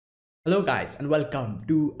Hello guys and welcome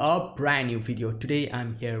to a brand new video. Today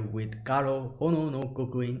I'm here with Garo, Honoo no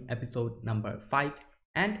Kokuin episode number 5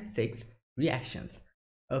 and 6 reactions.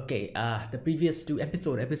 Okay, the previous two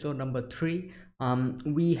episode number 3,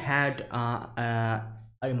 we had a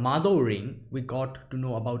Mado ring. We got to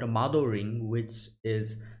know about a Mado ring which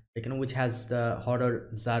is which has the horror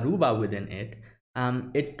Zaruba within it.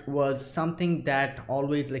 It was something that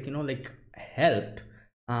always helped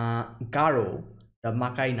Garo, the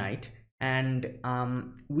Makai Knight, and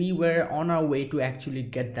we were on our way to actually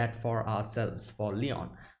get that for ourselves, for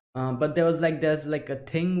Leon. But there's like a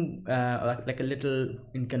thing, like a little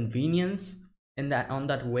inconvenience in that. On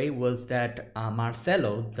that way was that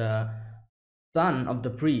Marcelo, the son of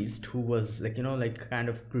the priest who was kind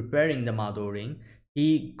of preparing the Mado ring,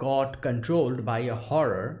 he got controlled by a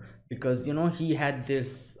horror because he had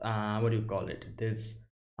this what do you call it, this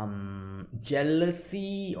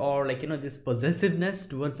jealousy or this possessiveness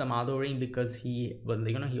towards the Mado ring, because he was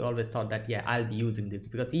he always thought that, yeah, I'll be using this,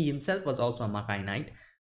 because he himself was also a Makai Knight.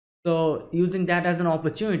 So using that as an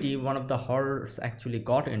opportunity, one of the horrors actually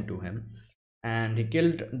got into him and he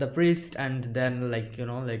killed the priest. And then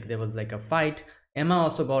there was like a fight. Emma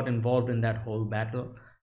also got involved in that whole battle,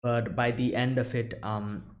 but by the end of it,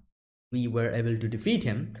 we were able to defeat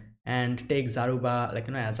him and take Zaruba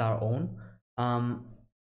as our own. um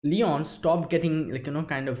Leon stopped getting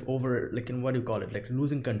kind of over, what do you call it, like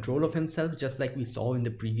losing control of himself, just like we saw in the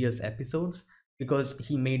previous episodes, because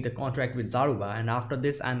he made the contract with Zaruba. And after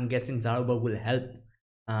this, I'm guessing Zaruba will help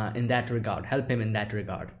in that regard, help him in that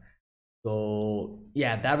regard. So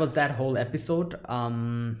yeah, that was that whole episode.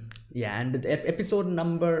 Yeah, and episode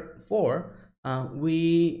number 4,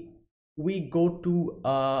 we go to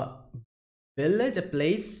a village, a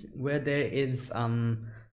place where there is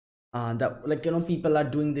that people are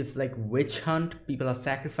doing this like witch hunt. People are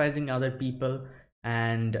sacrificing other people,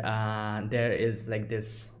 and there is like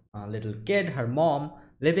this little kid, her mom,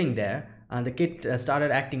 living there. And the kid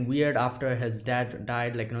started acting weird after his dad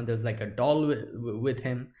died. There's like a doll with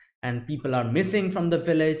him, and people are missing from the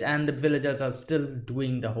village, and the villagers are still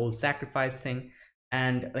doing the whole sacrifice thing.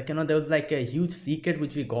 And there was like a huge secret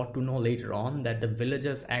which we got to know later on, that the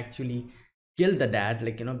villagers actually killed the dad,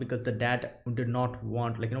 because the dad did not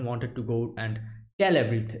want, wanted to go and tell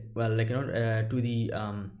everything, well, to the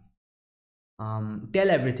tell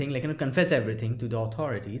everything, confess everything to the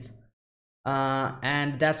authorities.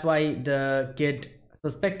 And that's why the kid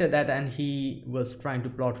suspected that, and he was trying to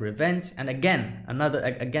plot revenge. And again,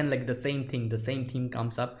 again, like the same thing, the same theme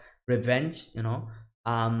comes up: revenge. The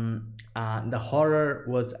horror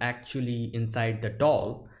was actually inside the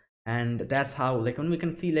doll. And that's how, when we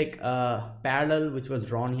can see like a parallel which was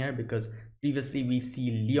drawn here, because previously we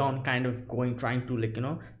see Leon kind of going, trying to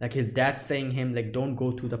like his dad saying him like, don't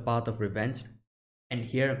go to the path of revenge. And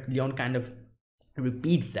here Leon kind of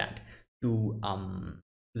repeats that to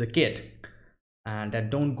the kid, and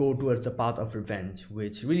that don't go towards the path of revenge,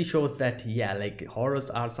 which really shows that, yeah, like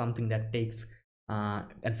horrors are something that takes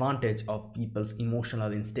advantage of people's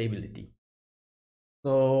emotional instability.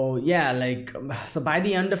 So yeah, so by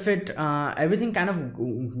the end of it, everything kind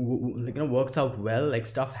of works out well, like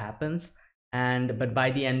stuff happens. And but by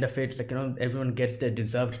the end of it, everyone gets their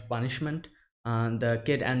deserved punishment. The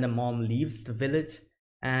kid and the mom leaves the village,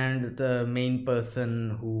 and the main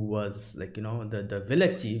person, who was the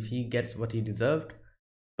village chief, he gets what he deserved.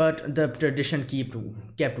 But the tradition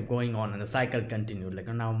kept going on, and the cycle continued.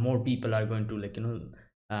 Now more people are going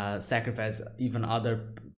to sacrifice even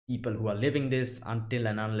other people who are living this, until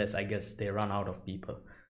and unless, I guess, they run out of people.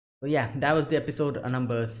 So yeah, that was the episode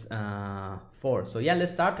number 4. So yeah,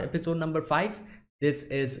 let's start episode number 5. This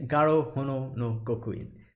is Garo Honoo no Kokuin.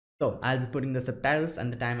 So I'll be putting the subtitles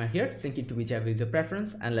and the timer here. Sync it to whichever is your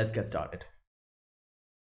preference, and let's get started.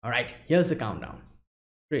 All right, here's the countdown.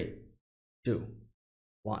 3, 2,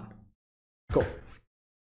 1, go.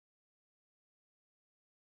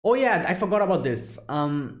 Oh yeah, I forgot about this.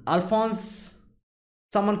 Alphonse,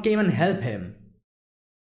 someone came and helped him.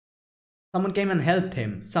 Someone came and helped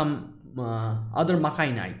him. Some other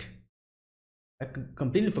Makai Knight. I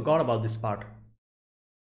completely forgot about this part.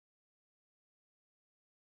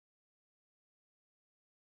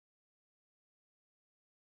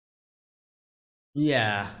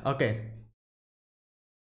 Yeah, okay.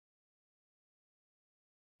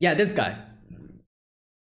 Yeah, this guy.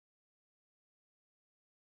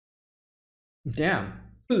 Damn.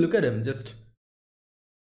 Look at him, just.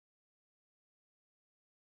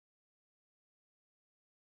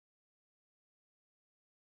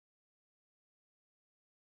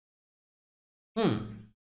 Hmm.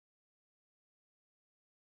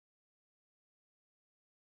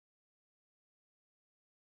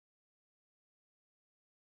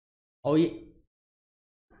 Oh,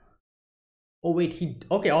 oh wait, he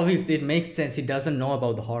okay. Obviously, it makes sense. He doesn't know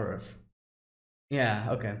about the horrors. Yeah.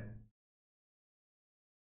 Okay.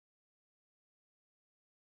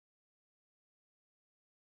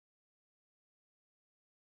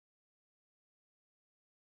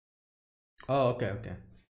 Oh, okay. Okay.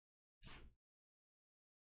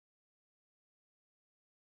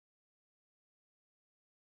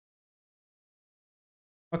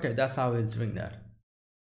 Okay. That's how he's doing that.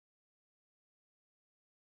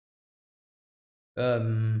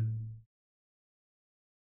 Um.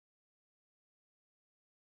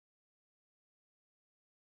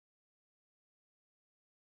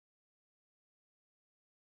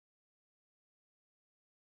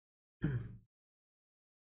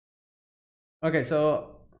 Okay.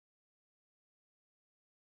 So.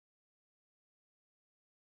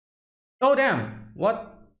 Oh damn.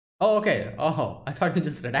 What? Oh okay. Oh, I thought you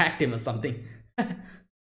just redact him or something.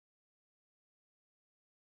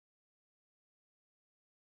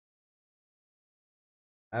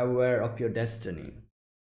 Aware of your destiny.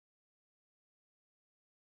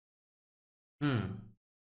 Hmm.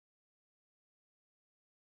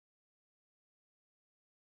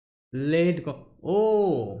 Late go.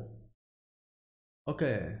 Oh.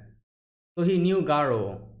 Okay. So he knew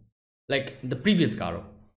Garo, like the previous Garo.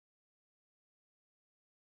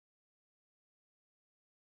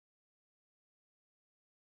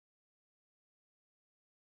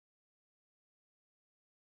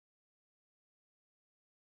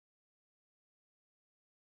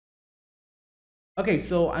 Okay,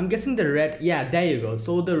 so I'm guessing the red. Yeah, there you go.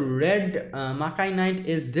 So the red Makai Knight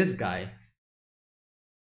is this guy.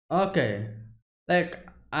 Okay, like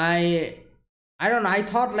I don't know. I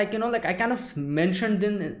thought like like I kind of mentioned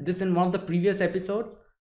this in one of the previous episodes.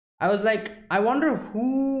 I was like, I wonder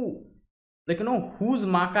who, like whose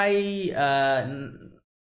Makai,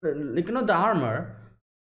 like the armor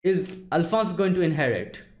is Alphonse going to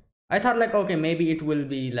inherit. I thought like okay, maybe it will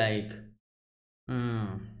be like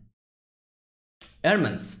hmm,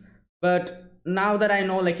 Erman's, but now that I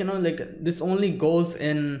know like like this only goes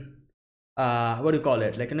in what do you call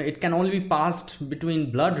it, like it can only be passed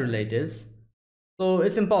between blood relatives, so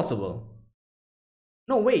it's impossible.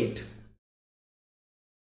 No wait,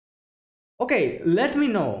 okay, let me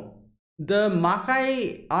know. The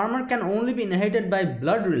Makai armor can only be inherited by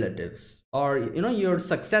blood relatives, or your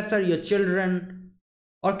successor, your children,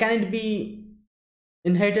 or can it be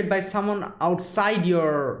inherited by someone outside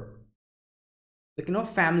your like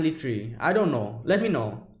family tree? I don't know. Let me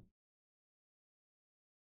know,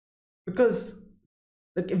 because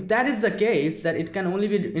like if that is the case, that it can only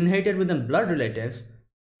be inherited within blood relatives,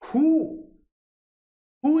 who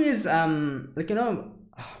who is like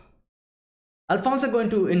Alfonso going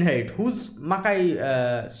to inherit? Whose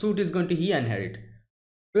Makai suit is going to he inherit?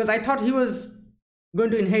 Because I thought he was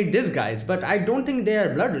going to inherit these guys, but I don't think they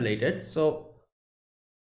are blood related. So,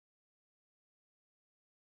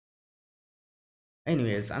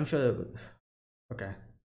 anyways, I'm sure. Okay,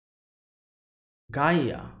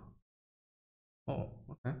 Gaia. Oh,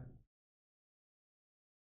 okay.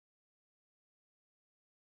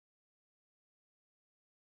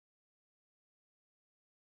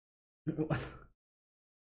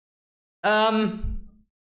 um,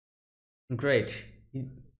 great.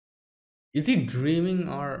 Is he dreaming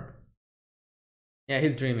or? Yeah,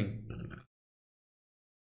 he's dreaming.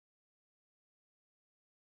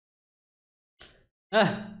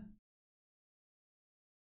 Ah,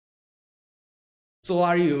 so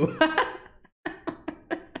are you?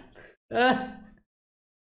 Ah,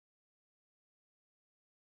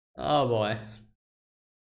 oh boy.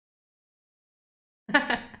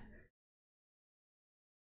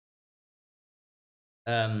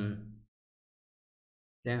 um,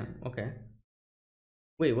 damn. Okay.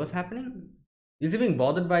 Wait, what's happening? Is he being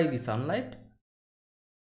bothered by the sunlight?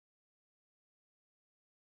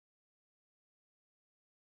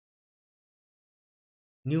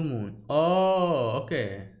 New moon. Oh,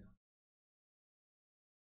 okay.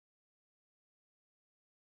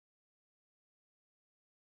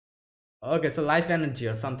 Okay, so life energy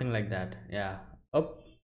or something like that. Yeah. Oh,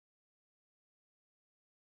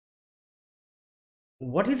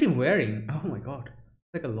 what is he wearing? Oh my god.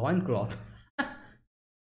 It's like a loincloth.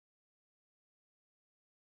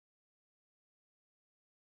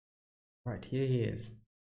 Right, here he is.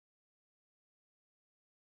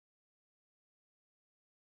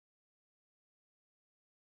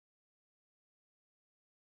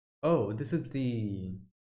 Oh, this is the.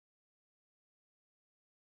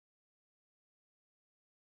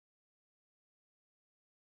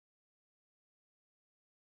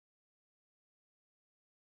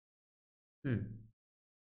 Hmm.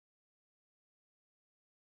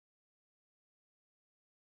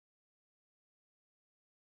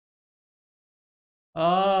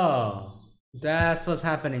 Oh, that's what's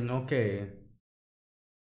happening. Okay.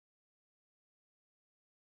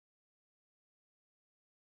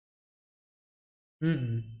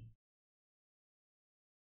 Hmm.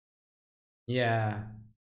 Yeah.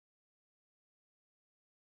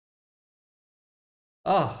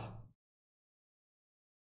 Oh,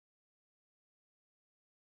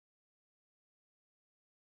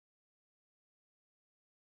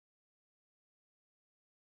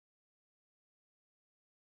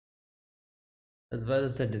 as well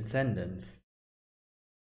as the descendants.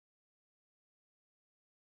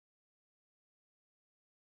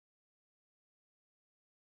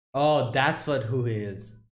 Oh, that's what who he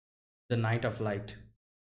is. The Knight of Light.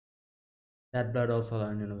 That blood also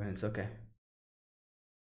learned in events. Okay.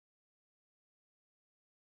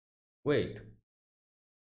 Wait.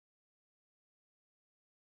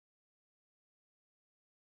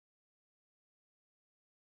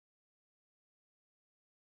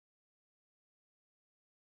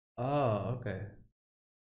 Oh, okay.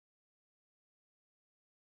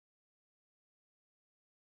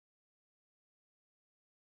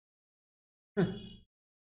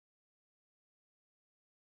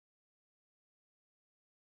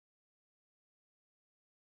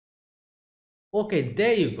 Okay,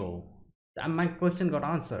 there you go. My question got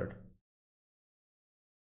answered.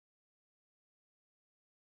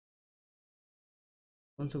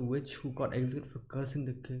 Also, witch who got executed for cursing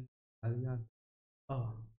the king. Alyan.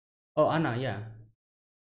 Oh. Oh, Anna, yeah.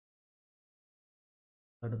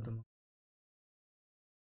 Heard of them.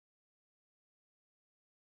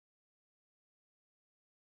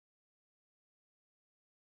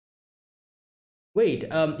 Wait,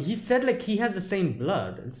 he said like he has the same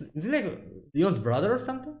blood. Is he like Leon's brother or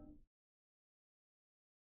something?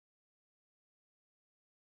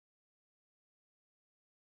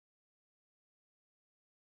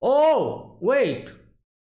 Oh, wait.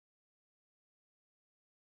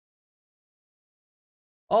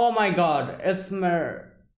 Oh my god. Esmeralda.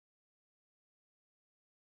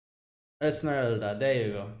 There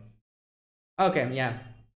you go. Okay, yeah.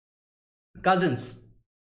 Cousins.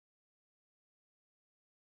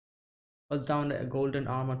 Was down a golden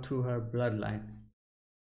armor through her bloodline.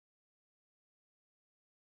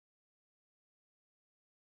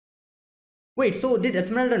 Wait, so did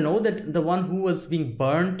Esmeralda know that the one who was being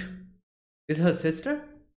burnt is her sister?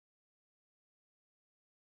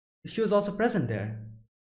 She was also present there.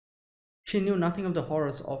 She knew nothing of the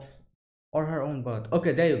horrors of or her own birth.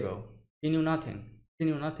 Okay, there you go. She knew nothing. She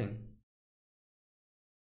knew nothing.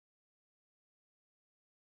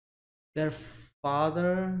 Their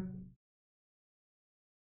father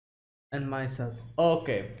and myself.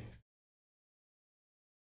 Okay.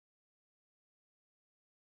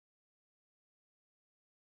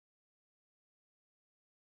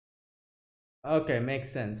 Okay,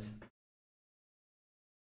 makes sense.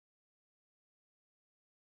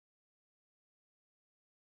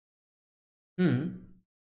 Hmm.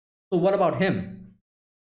 So what about him?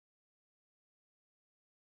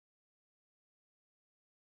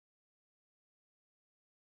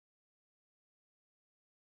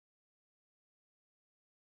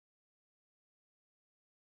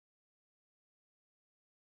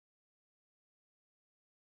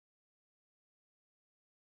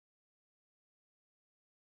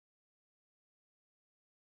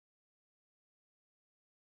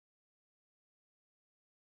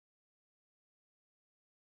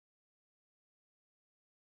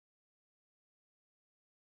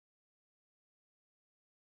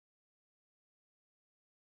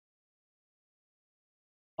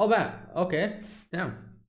 Oh man. Okay. Yeah.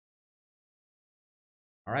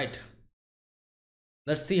 All right.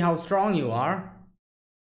 Let's see how strong you are.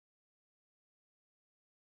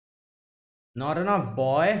 Not enough,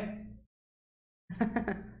 boy.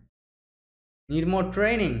 Need more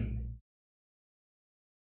training.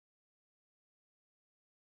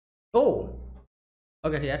 Oh.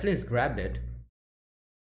 Okay, he at least grabbed it.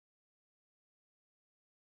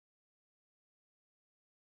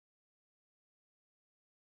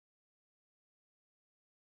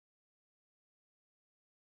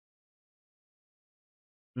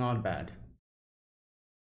 Not bad.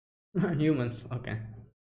 Humans. Okay.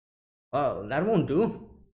 Well, that won't do.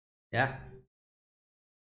 Yeah.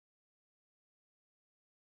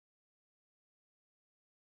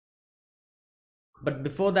 But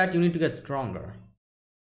before that, you need to get stronger.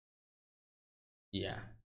 Yeah.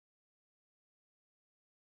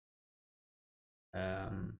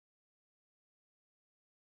 Um.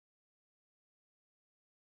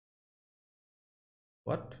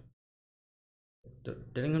 What?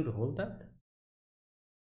 Telling him to hold that?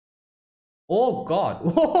 Oh God!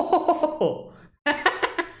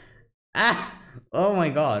 Ah, oh my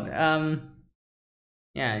god.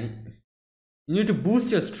 Yeah, you need to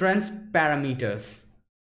boost your strength parameters.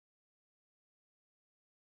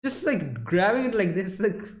 Just like grabbing it like this,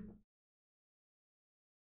 like,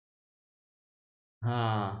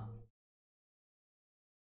 ah.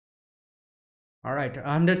 All right,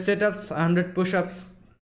 100 sit-ups, 100 push-ups,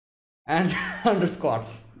 and 100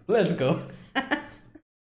 squats. Let's go.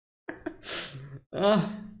 uh,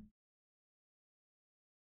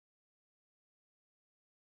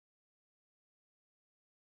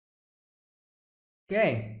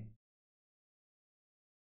 okay.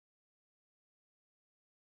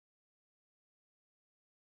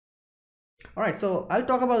 All right, so I'll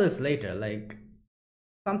talk about this later. Like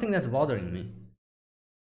something that's bothering me.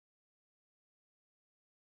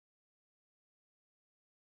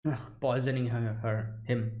 Poisoning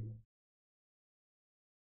him.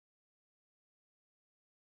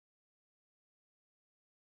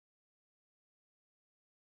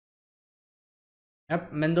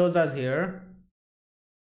 Yep, Mendoza's here.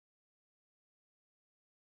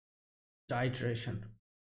 Titration.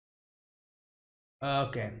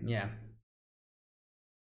 Okay, yeah.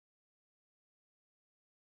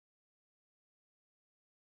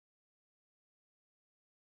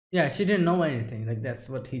 Yeah, she didn't know anything. Like that's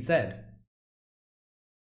what he said.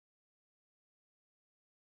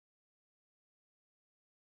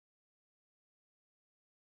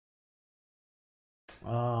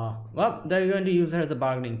 Well, they're going to use her as a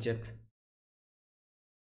bargaining chip.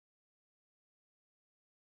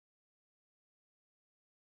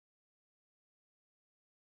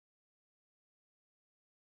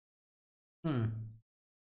 Hmm.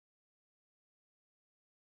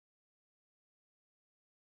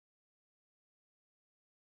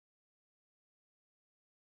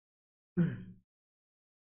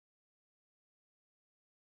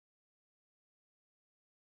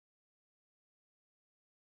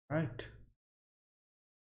 Right.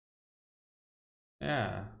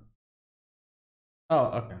 Yeah. Oh,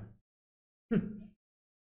 okay. Hmm.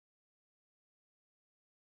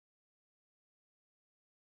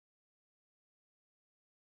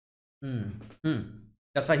 Hmm. Hmm.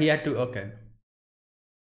 That's why he had to. Okay.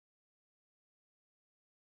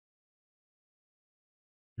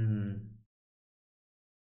 Hmm.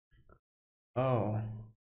 Oh,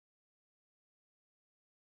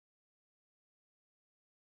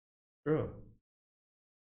 true.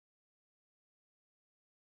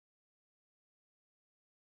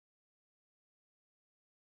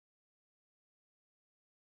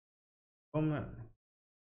 Oh my.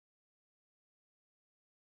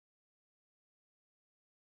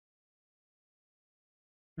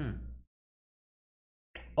 Hmm.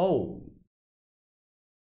 Oh,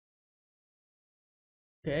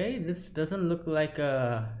 okay. This doesn't look like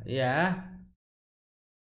a. Yeah.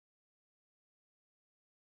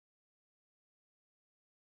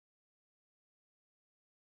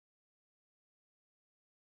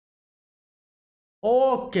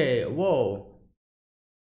 Okay. Whoa.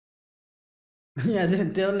 Yeah.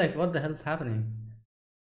 They're like, what the hell's happening?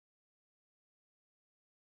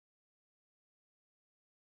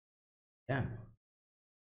 Yeah.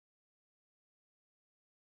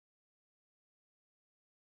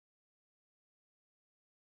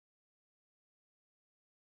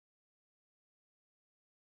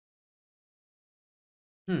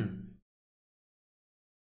 Hmm.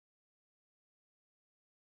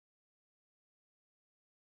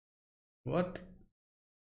 What?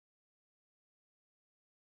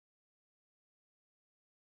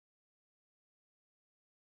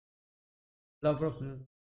 Lover of music.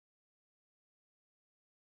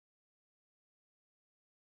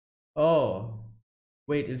 Oh.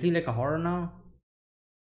 Wait. Is he like a horror now?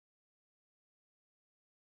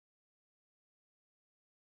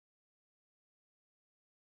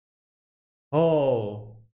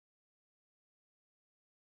 Oh.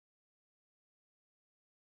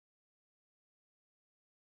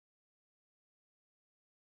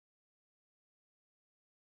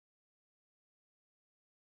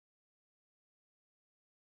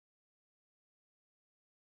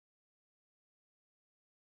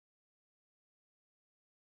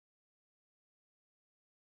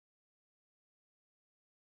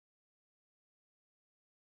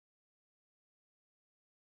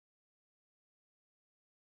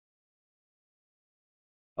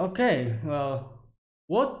 Okay. Well.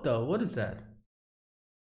 What the? What is that?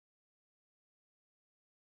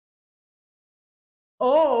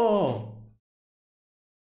 Oh.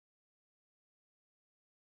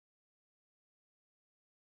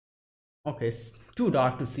 Okay. It's too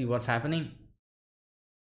dark to see what's happening.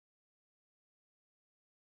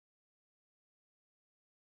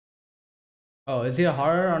 Oh, is he a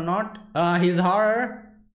horror or not? Ah, he's a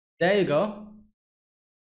horror. There you go.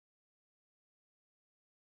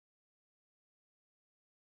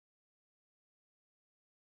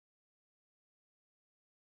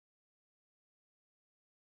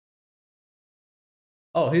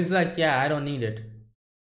 Oh, he's like, yeah, I don't need it.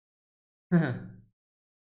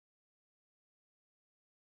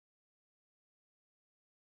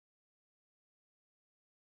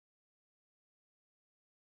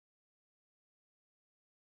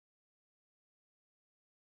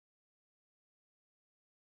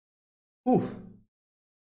 Oof.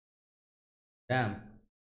 Damn.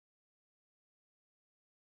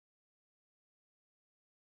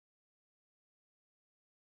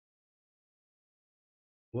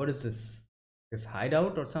 What is this? His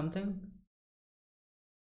hideout or something?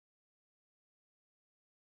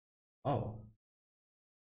 Oh.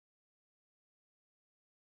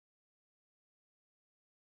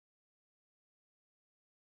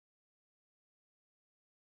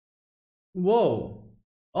 Whoa.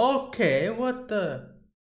 Okay, what the?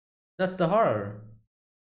 That's the horror.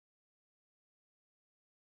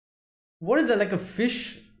 What is that, like a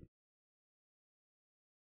fish?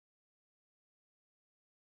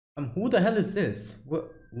 Who the hell is this?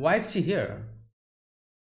 Why is she here?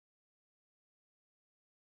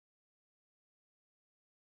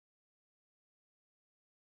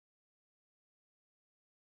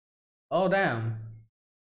 Oh, damn.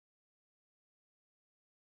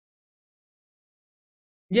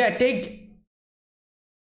 Yeah, take.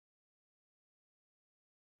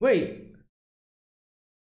 Wait,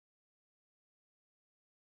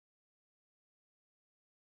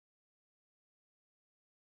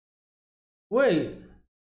 wait.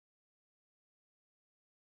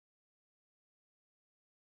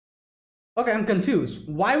 Okay, I'm confused.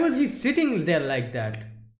 Why was he sitting there like that?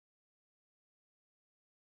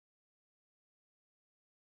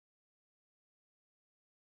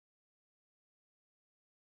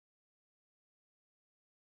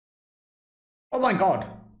 Oh my god.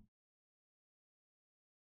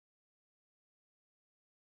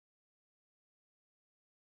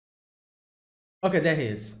 Okay, there he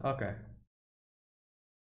is. Okay.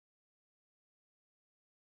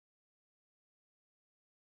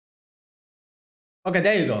 Okay,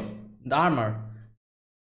 there you go. The armor.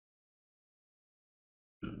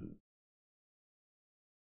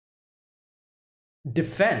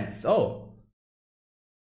 Defense. Oh.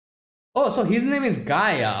 Oh, so his name is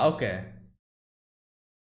Gaia. Okay.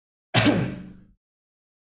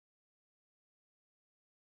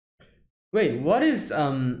 Wait, what is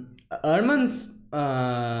Erman's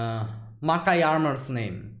Makai armor's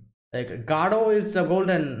name? Like Garo is a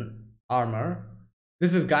golden armor.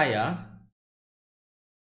 This is Gaia.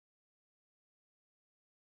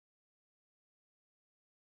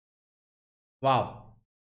 Wow.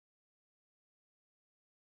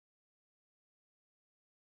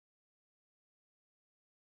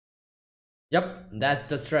 Yep, that's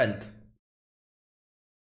the strength.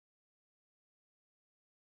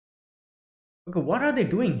 Okay, what are they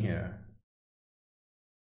doing here?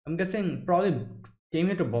 I'm guessing probably came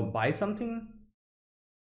here to buy something.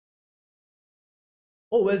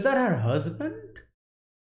 Oh, is that her husband?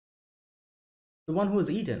 The one who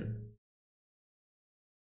was eaten.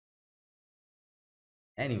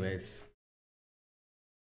 Anyways.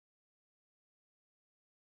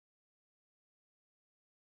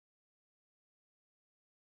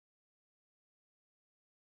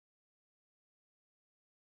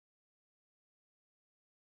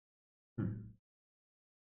 Hmm.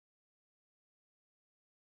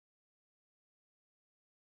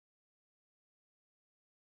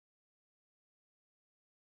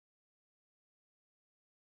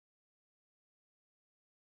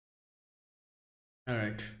 All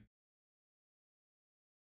right.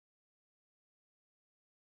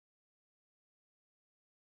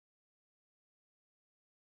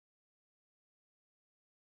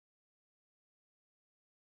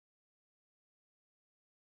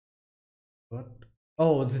 What?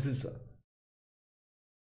 Oh, this is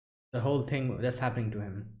the whole thing that's happening to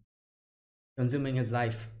him, consuming his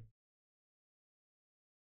life.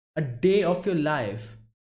 A day of your life.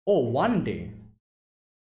 Oh, one day.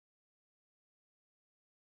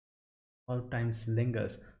 All times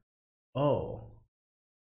lingers. Oh.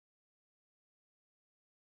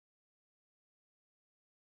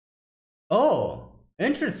 Oh,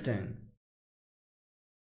 interesting.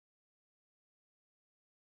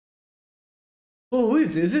 Oh, who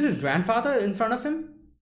is this? Is this his grandfather in front of him?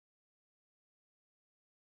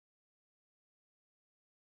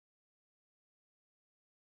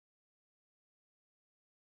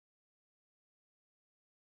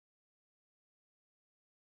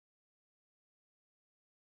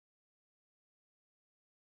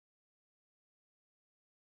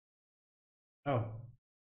 Oh.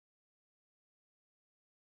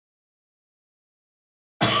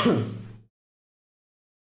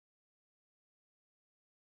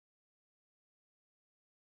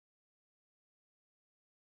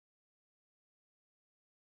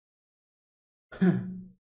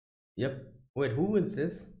 Yep. Wait, who is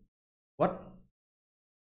this? What?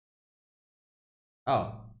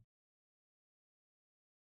 Oh.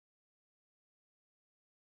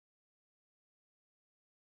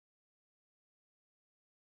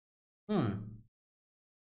 Hmm.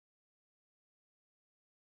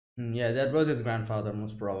 Yeah, that was his grandfather,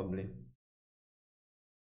 most probably.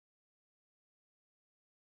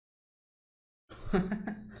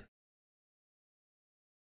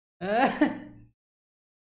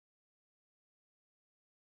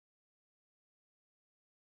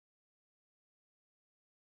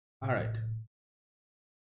 All right.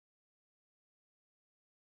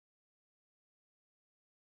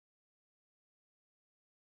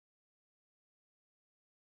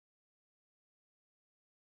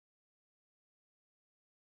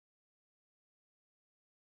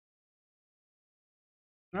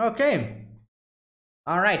 Okay.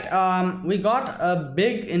 All right. We got a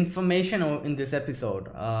big information in this episode.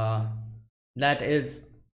 That is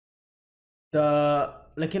the,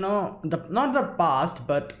 like, the, not the past,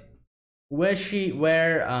 but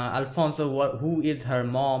where Alfonso, who is her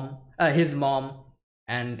mom, his mom,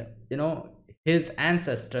 and his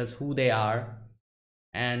ancestors, who they are,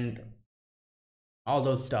 and all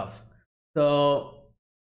those stuff. So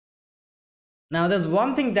now there's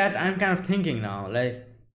one thing that I'm kind of thinking now, like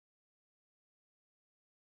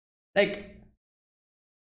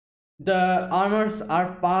the armors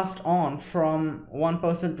are passed on from one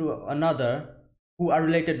person to another who are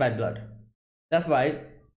related by blood. That's why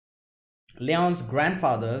Leon's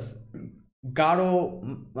grandfather's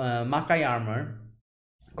Garo Makai armor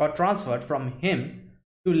got transferred from him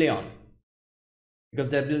to Leon because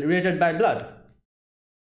they're related by blood.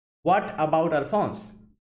 What about Alphonse?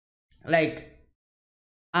 Like,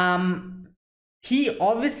 he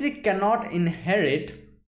obviously cannot inherit,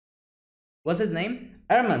 what's his name?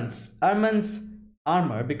 Erman's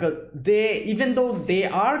armor, because they, even though they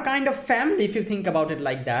are kind of family if you think about it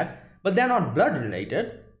like that, but they're not blood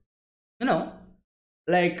related, you know,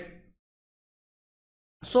 like,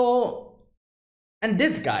 so. And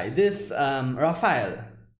this guy, this Raphael,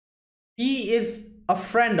 he is a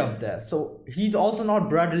friend of theirs, so he's also not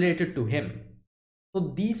blood related to him.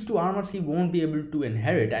 So these two armors he won't be able to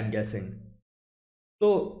inherit, I'm guessing.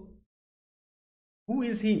 So who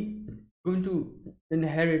is he going to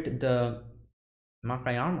inherit the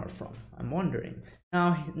Makai armor from? I'm wondering.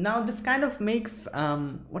 Now this kind of makes,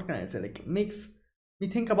 what can I say? Like, makes me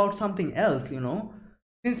think about something else.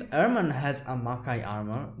 Since Erman has a Makai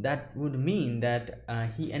armor, that would mean that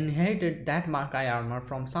he inherited that Makai armor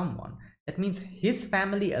from someone. That means his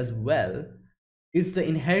family as well is the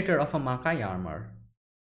inheritor of a Makai armor.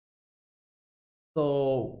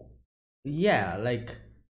 So yeah, like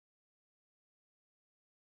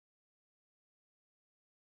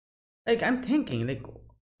I'm thinking, like,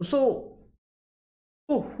 so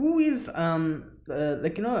who is Erman's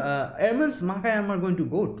Makai armor going to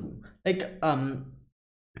go to? Like,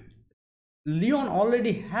 Leon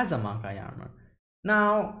already has a Makai armor.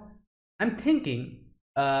 Now I'm thinking,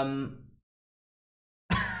 like,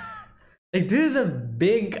 this is a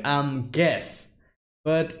big guess,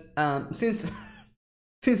 but since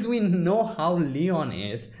since we know how Leon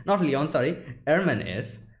is, not Leon, sorry, Erman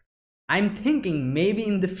is, I'm thinking maybe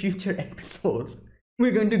in the future episodes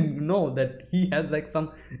we're going to know that he has like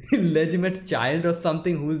some illegitimate child or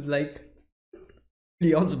something who's like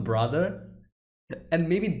Leon's brother, and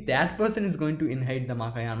maybe that person is going to inherit the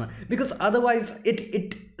Makai armor, because otherwise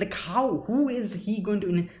it like, how, who is he going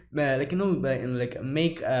to like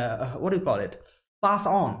make, what do you call it, pass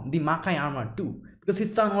on the Makai armor to, because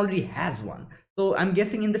his son already has one. So I'm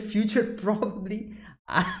guessing in the future probably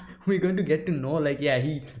we're going to get to know, like, yeah,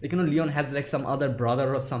 he, like, Leon has like some other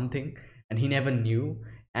brother or something and he never knew,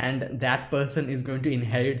 and that person is going to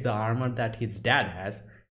inherit the armor that his dad has.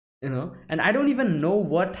 And I don't even know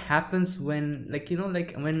what happens when, like,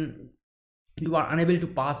 like when you are unable to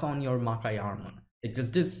pass on your Makai armor. Like,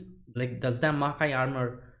 does this, like, does that Makai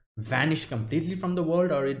armor vanish completely from the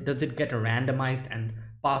world, or does it get randomized and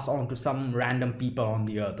pass on to some random people on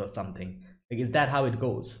the earth or something? Like, is that how it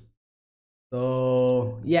goes?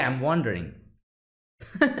 So yeah, I'm wondering.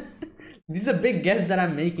 This is a big guess that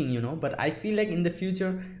I'm making, but I feel like in the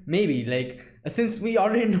future, maybe, like, since we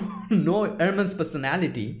already know Erman's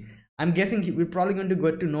personality, I'm guessing we're probably going to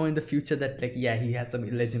get to know in the future that, like, yeah, he has some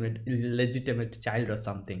illegitimate child or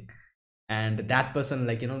something, and that person,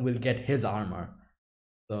 like, will get his armor.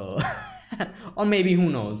 So or maybe, who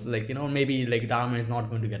knows, like, maybe like the armor is not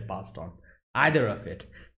going to get passed on, either of it.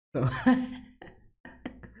 So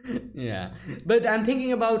yeah, but I'm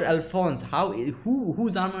thinking about Alphonse.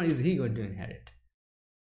 Whose armor is he going to inherit,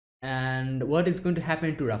 and what is going to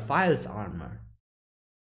happen to Raphael's armor?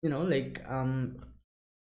 Like,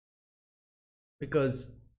 because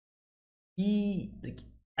he, like,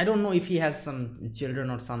 I don't know if he has some children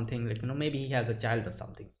or something, like, maybe he has a child or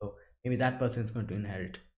something, so maybe that person is going to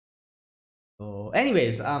inherit. So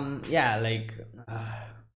anyways, yeah, like,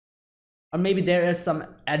 or maybe there is some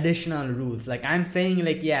additional rules, like I'm saying,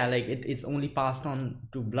 like, yeah, like it's only passed on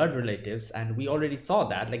to blood relatives, and we already saw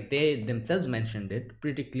that, like they themselves mentioned it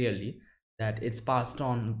pretty clearly, that it's passed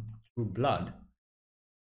on through blood.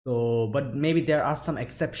 So but maybe there are some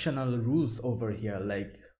exceptional rules over here,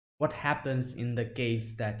 like what happens in the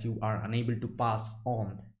case that you are unable to pass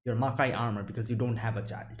on your Makai armor because you don't have a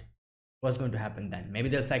child? What's going to happen then? Maybe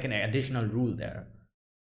there's like an additional rule there,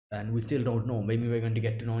 and we still don't know. Maybe we're going to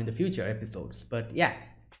get to know in the future episodes, but yeah.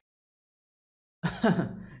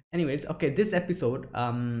 Anyways, okay, this episode,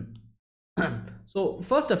 so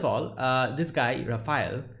first of all, this guy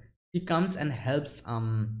Raphael, he comes and helps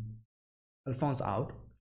Alphonse out.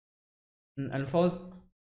 And Alphonse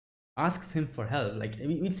asks him for help. Like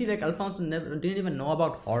we see, like Alphonse didn't even know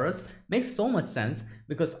about horrors. Makes so much sense,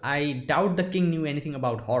 because I doubt the king knew anything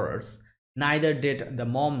about horrors. Neither did the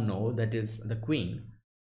mom know, that is the queen.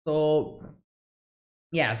 So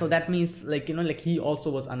yeah, so that means, like, like he also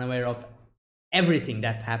was unaware of everything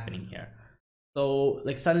that's happening here. So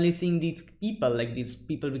like suddenly seeing these people, like these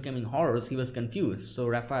people becoming horrors, he was confused. So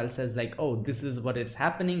Raphael says, like, oh, this is what is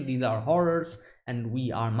happening, these are horrors, and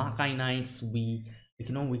we are Makai knights. We,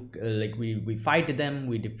 like, we fight them,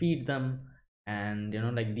 we defeat them, and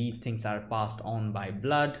like these things are passed on by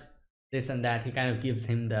blood, this and that. He kind of gives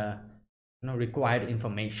him the required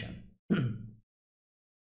information.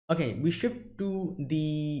 Okay, we shift to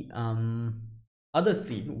the other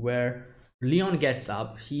scene where Leon gets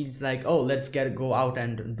up. He's like, oh, let's go out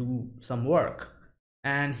and do some work.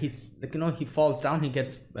 And he's like, he falls down, he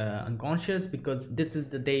gets unconscious, because this is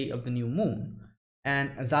the day of the new moon,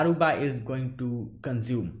 and Zaruba is going to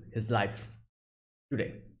consume his life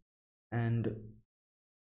today. And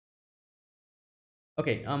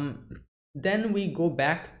okay, then we go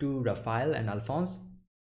back to Raphael and Alphonse.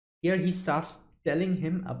 Here he starts telling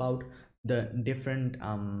him about the different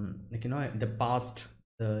like, the past,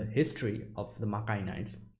 the history of the Makai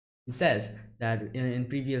Knights. He says that in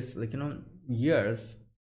previous, like, years,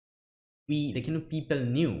 we, like, people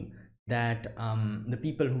knew that the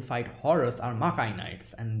people who fight horrors are Makai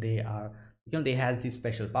Knights, and they are, they had these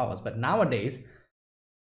special powers. But nowadays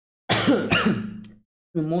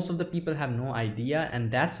most of the people have no idea, and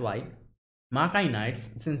that's why Makai Knights,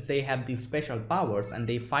 since they have these special powers and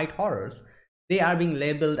they fight horrors, they are being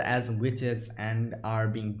labeled as witches and are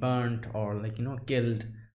being burnt, or like, killed,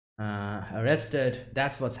 arrested.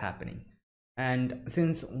 That's what's happening. And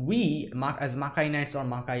since we, as Makai Knights or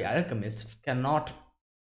Makai alchemists, cannot,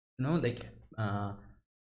 like,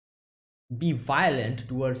 be violent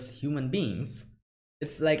towards human beings,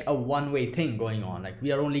 it's like a one-way thing going on. Like,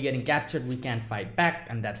 we are only getting captured, we can't fight back,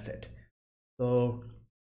 and that's it. So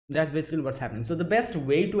that's basically what's happening. So the best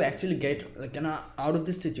way to actually get, like, out of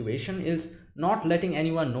this situation is not letting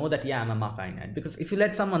anyone know that, yeah, I'm a Makai Knight, because if you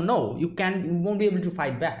let someone know, you won't be able to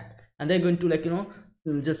fight back, and they're going to, like,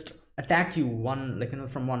 just attack you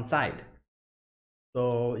from one side.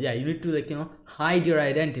 So yeah, you need to, like, hide your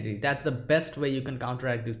identity. That's the best way you can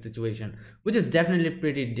counteract this situation, which is definitely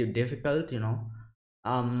pretty difficult,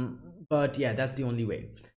 but yeah, that's the only way.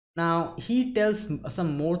 Now he tells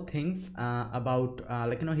some more things about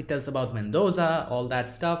like, he tells about Mendoza, all that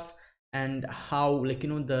stuff, and how, like,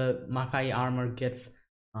 the Makai armor gets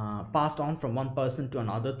passed on from one person to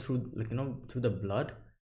another through, like, through the blood.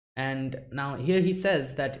 And now here he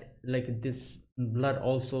says that, like, this blood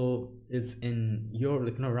also is in your,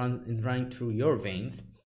 like, is running through your veins.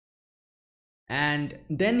 And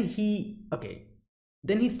then he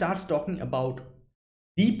starts talking about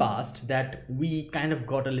the past, that we kind of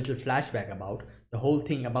got a little flashback about the whole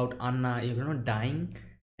thing about Anna, dying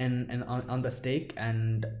and on the stake,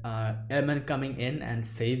 and Elman coming in and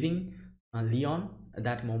saving Leon at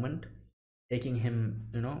that moment, taking him,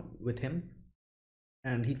 with him.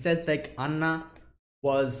 And he says, like, Anna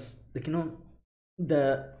was, like,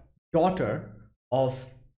 the daughter of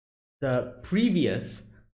the previous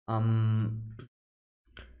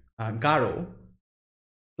Garo.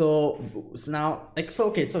 So now, like, so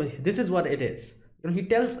okay, so this is what it is.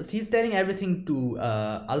 He's telling everything to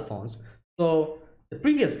Alphonse. So The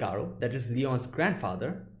previous Garo, that is Leon's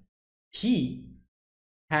grandfather, he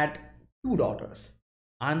had two daughters,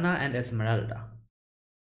 Anna and Esmeralda.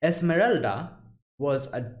 Esmeralda was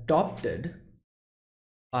adopted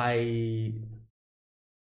by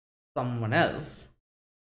someone else,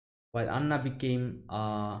 while Anna became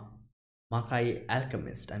a Makai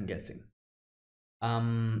alchemist, I'm guessing.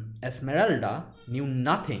 Esmeralda knew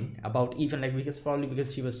nothing about, even like, because probably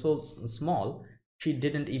because she was so small, she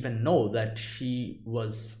didn't even know that she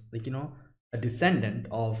was, like, a descendant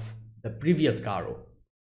of the previous Garo.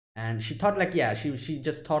 And she thought, like, yeah, she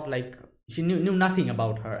just thought, like, she knew nothing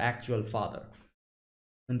about her actual father.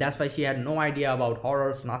 And that's why she had no idea about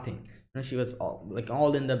horrors, nothing. She was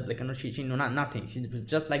all in the, like, she knew nothing. She was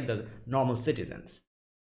just like the normal citizens.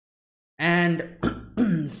 And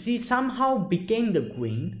she somehow became the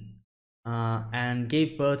queen, and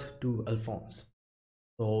gave birth to Alphonse.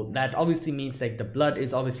 So that obviously means, like, the blood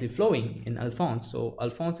is obviously flowing in Alphonse. So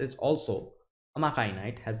Alphonse is also a Makai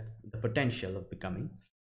Knight, has the potential of becoming,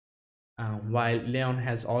 while Leon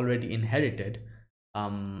has already inherited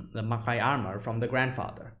the Makai armor from the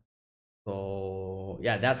grandfather. So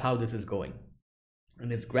yeah, that's how this is going.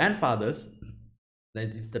 And his grandfather's, that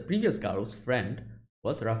is the previous Garo's friend,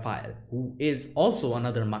 was Raphael, who is also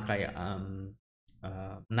another Makai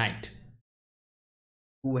knight,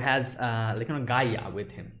 who has Gaia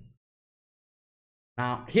with him.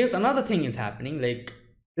 Now here's another thing is happening, like,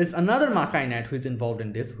 there's another Makai knight who is involved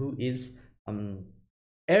in this, who is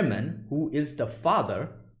Erman, who is the father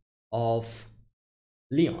of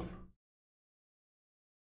Leon.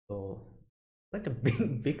 So like a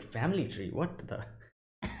big family tree. What the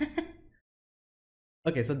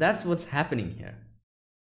okay, so that's what's happening here.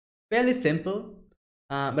 Fairly simple,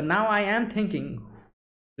 but now I am thinking,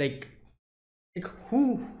 like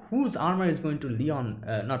whose armor is going to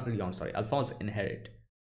not Leon, sorry, Alphonse inherit?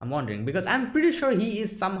 I'm wondering, because I'm pretty sure he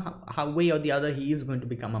is somehow, way or the other, he is going to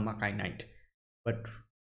become a Makai knight, but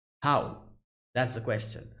how? That's the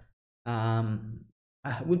question.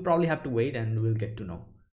 We'll probably have to wait and we'll get to know.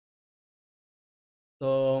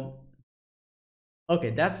 So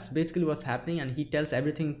okay, that's basically what's happening, and he tells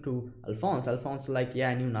everything to Alphonse. Alphonse like, yeah,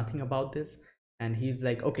 I knew nothing about this, and he's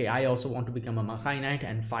like, okay, I also want to become a Makai knight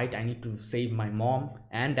and fight. I need to save my mom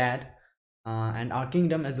and dad, and our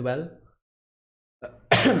kingdom as well.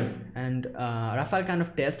 And Raphael kind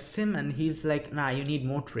of tests him, and he's like, nah, you need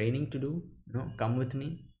more training to do, come with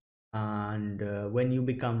me, and when you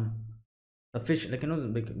become sufficient,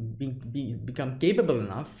 become capable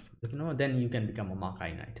enough, then you can become a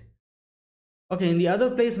Makai knight. Okay, in the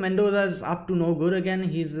other place, Mendoza's up to no good again.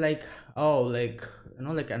 He's like, oh,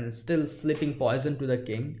 and still slipping poison to the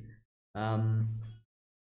king. And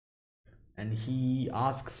he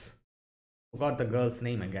asks, forgot the girl's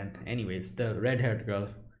name again. Anyways, the red-haired girl.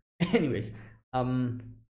 Anyways,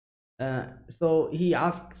 so he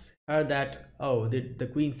asks her that, oh, did the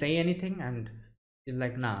queen say anything? And she's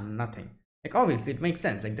like, nah, nothing. Like, obviously, it makes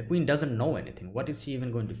sense. Like, the queen doesn't know anything. What is she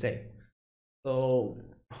even going to say? So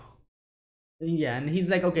yeah, and he's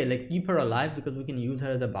like, okay, like, keep her alive because we can use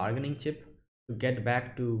her as a bargaining chip to get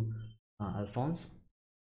back to Alphonse.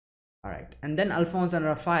 All right, and then Alphonse and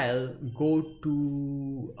Raphael go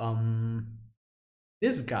to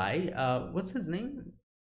this guy. What's his name?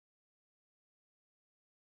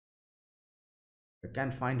 I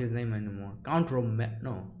can't find his name anymore. Count Romero.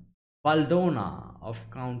 No, Valdona of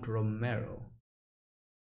Count Romero.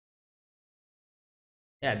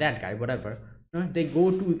 Yeah, that guy. Whatever. They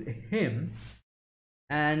go to him,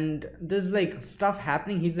 and there's like stuff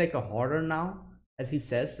happening. He's like a horror now, as he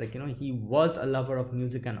says. Like, he was a lover of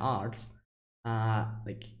music and arts,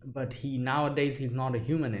 but nowadays he's not a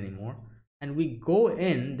human anymore. And we go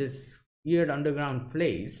in this weird underground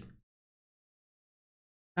place.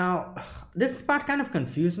 Now this part kind of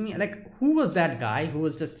confused me. Like, who was that guy who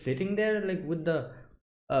was just sitting there, like, with the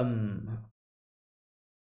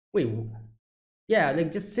wait, yeah,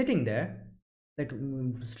 like, just sitting there, like,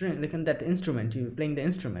 string, like, in that instrument, you playing the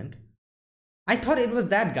instrument. I thought it was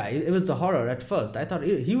that guy. It was the horror at first. I thought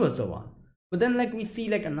he was the one, but then, like, we see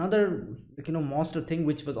like another, like, monster thing,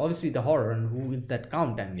 which was obviously the horror, and who is that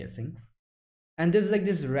count, I'm guessing. And there's like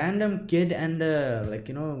this random kid and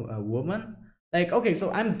a woman. Like, okay, so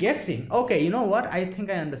I'm guessing, okay, you know what, I think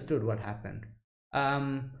I understood what happened.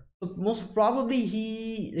 So most probably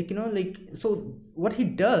he, so what he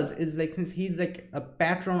does is, like, since he's like a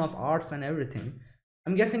patron of arts and everything,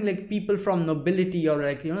 I'm guessing, like, people from nobility, or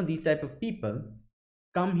like, these type of people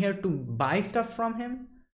come here to buy stuff from him,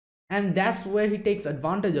 and that's where he takes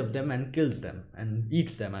advantage of them and kills them and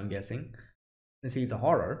eats them, I'm guessing, since he's a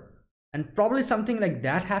horror. and probably something like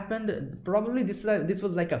that happened. Probably this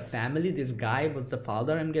was like a family. This guy was the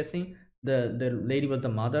father, I'm guessing. The lady was the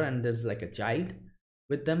mother, and there's like a child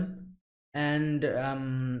with them, and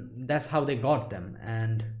that's how they got them.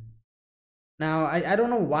 And now I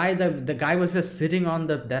don't know why the guy was just sitting on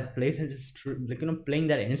that place and just like playing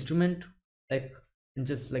that instrument, like, and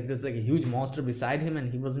just like there's like a huge monster beside him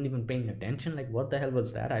and he wasn't even paying attention. Like, what the hell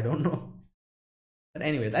was that? I don't know. But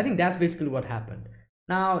anyways, I think that's basically what happened.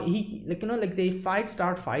 Now he, like, like they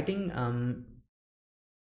start fighting.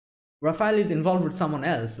 Raphael is involved with someone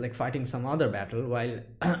else, like fighting some other battle, while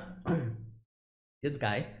this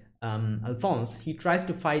guy, Alphonse, he tries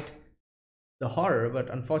to fight the horror, but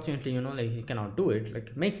unfortunately, like he cannot do it.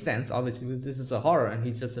 Like, makes sense, obviously, because this is a horror and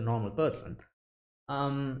he's just a normal person.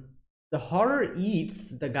 um the horror eats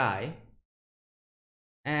the guy,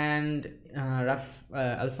 and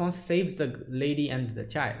Alphonse saves the lady and the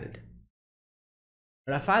child.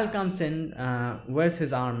 Raphael comes in, wears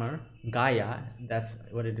his armor, Gaia, that's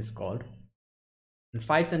what it is called, and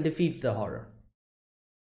fights and defeats the horror.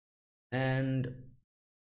 And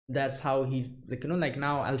that's how he, like, like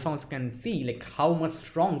now Alphonse can see like how much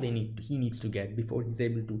strong he needs to get before he's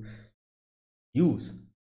able to use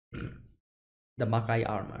the Makai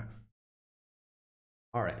armor.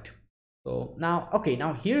 All right. So now, okay,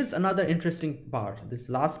 now here's another interesting part. This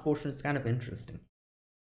last portion is kind of interesting.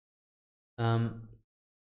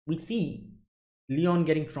 We see Leon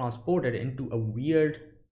getting transported into a weird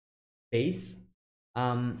space.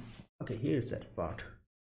 Okay, here's that part.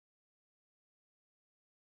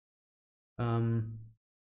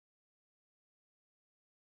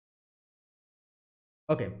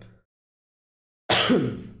 Okay.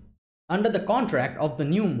 Under the contract of the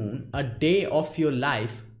new moon, a day of your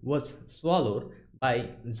life was swallowed by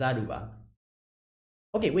Zaruba.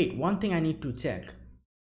 Okay, wait, one thing I need to check.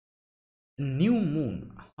 New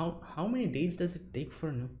moon. How many days does it take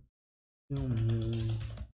for new moon?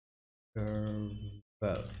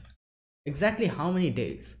 Well, exactly how many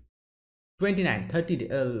days? 29, 30,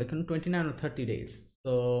 like 29 or 30 days.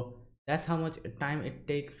 So that's how much time it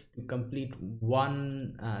takes to complete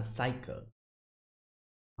one cycle.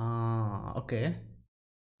 Okay.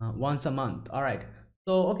 Once a month. All right.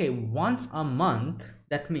 So okay, once a month,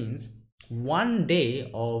 that means one day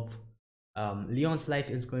of Leon's life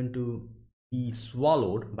is going to be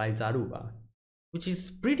swallowed by Zaruba, which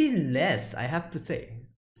is pretty less, I have to say.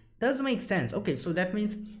 Does make sense. Okay, so that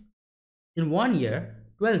means in 1 year,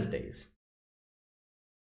 12 days.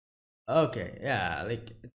 Okay, yeah,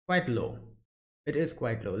 like it's quite low. It is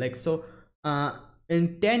quite low. Like, so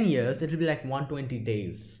in 10 years, it'll be like 120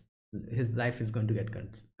 days. His life is going to get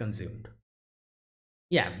consumed.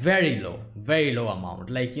 Yeah, very low amount.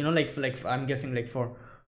 Like, like I'm guessing like for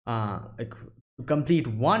like to complete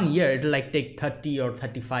 1 year, it'll like take 30 or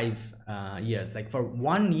 35 years. Like for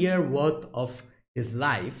 1 year worth of his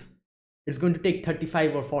life, it's going to take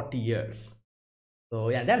 35 or 40 years. So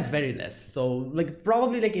yeah, that's very less. So like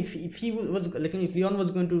probably like if he was like, if Leon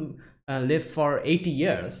was going to live for 80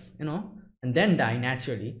 years, and then die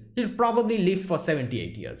naturally, he'll probably live for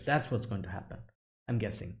 78 years. That's what's going to happen, I'm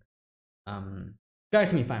guessing. um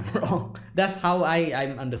Correct me if I'm wrong. That's how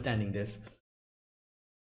I'm understanding this.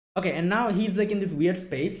 Okay, and now he's like in this weird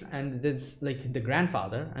space, and there's like the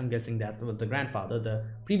grandfather, I'm guessing that was the grandfather, the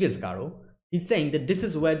previous Garo. He's saying that this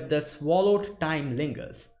is where the swallowed time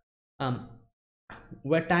lingers. um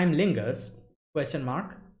where time lingers, question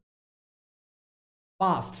mark,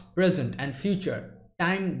 past, present, and future,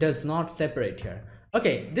 time does not separate here.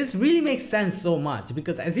 Okay, this really makes sense so much,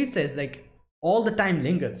 because as he says, like, all the time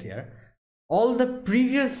lingers here. All the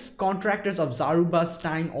previous contractors of Zaruba's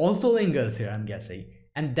time also lingers here, I'm guessing.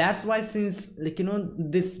 And that's why, since like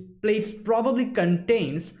this place probably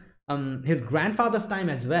contains his grandfather's time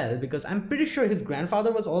as well, because I'm pretty sure his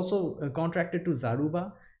grandfather was also contracted to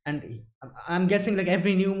Zaruba, and I'm guessing like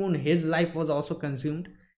every new moon his life was also consumed.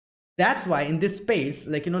 That's why in this space,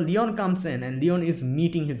 like, Leon comes in and Leon is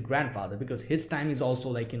meeting his grandfather, because his time is also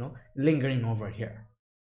like, lingering over here,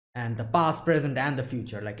 and the past, present, and the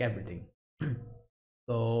future, like everything.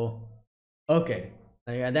 So okay,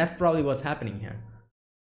 yeah, that's probably what's happening here.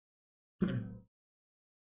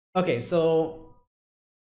 Okay, so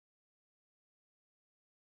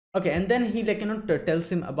okay, and then he, like, tells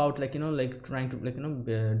him about, like, like trying to, like,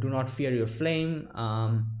 do not fear your flame,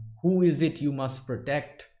 who is it you must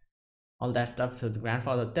protect, all that stuff his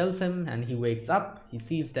grandfather tells him. And he wakes up, he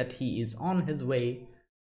sees that he is on his way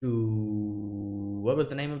to, what was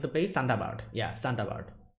the name of the place? Santabad. Yeah, Santabad.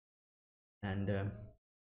 And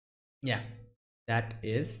yeah, that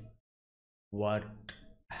is what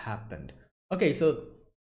happened. Okay, so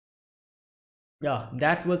Yeah,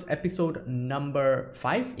 that was episode number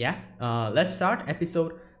 5. Yeah. Let's start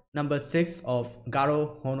episode number 6 of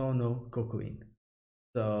Garo Hono no Kokuin.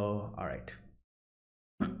 So, all right.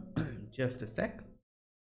 Just a sec.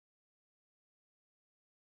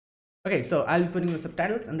 Okay, so I'll be putting the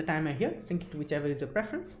subtitles and the timer here. Sync it to whichever is your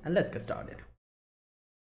preference, and let's get started.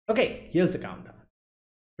 Okay, here's the countdown.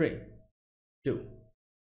 3, 2,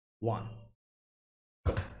 1,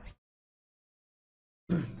 go.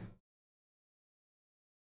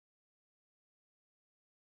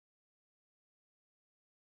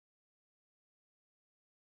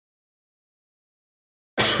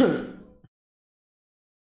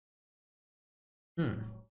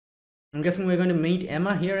 I'm guessing we're going to meet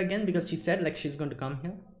Emma here again because she said like she's going to come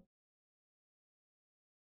here.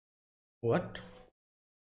 What?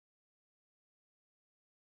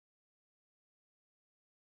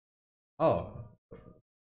 Oh.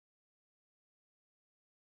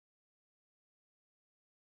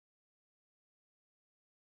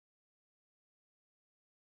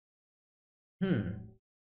 Hmm.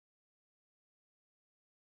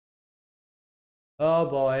 Oh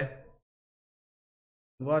boy.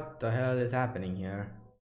 What the hell is happening here?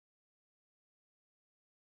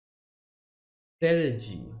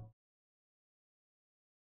 Sergi.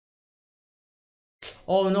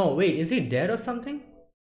 Oh no, wait, is he dead or something?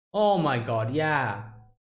 Oh my god, yeah.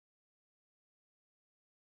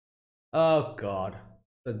 Oh god.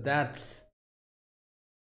 So that's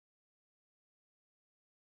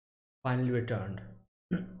finally returned.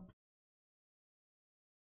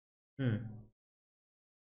 Hmm.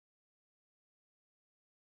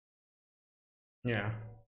 Yeah.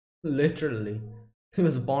 Literally. He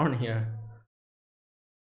was born here.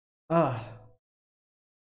 Ah.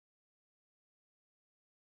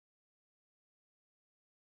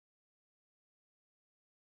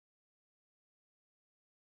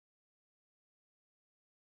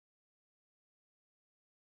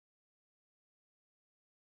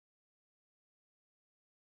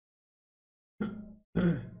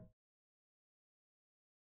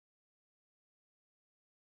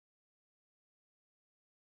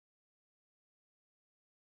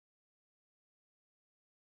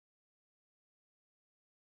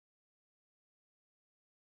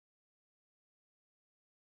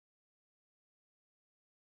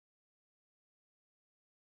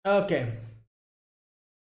 Okay.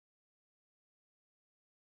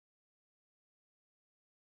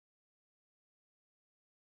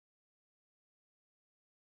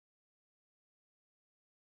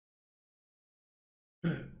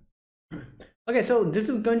 Okay, so this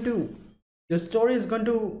is going to, the story is going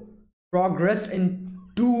to progress in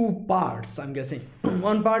two parts, I'm guessing.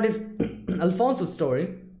 One part is Alfonso's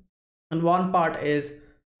story, and one part is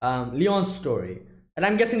Leon's story. And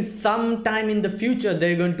I'm guessing sometime in the future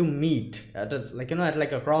they're going to meet at a, like, you know, at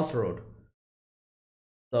like a crossroad.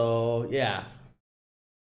 So yeah.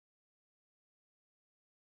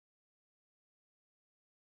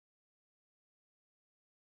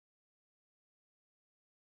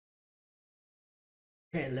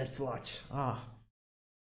 Okay, let's watch. Ah,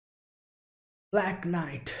 Black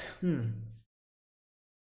Knight.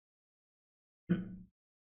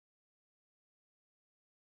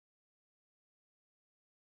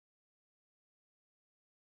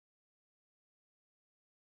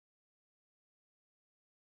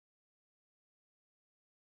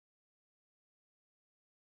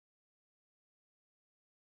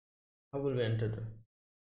 How will we enter the?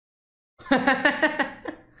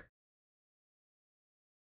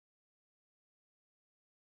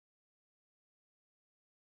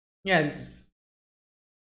 Yeah.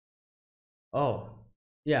 Oh,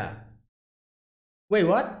 yeah. Wait,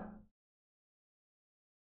 what?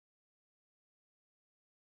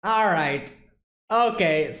 All right.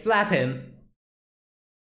 Okay, slap him.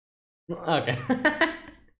 Okay.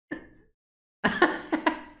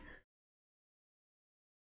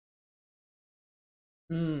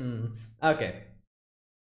 Hmm. Okay.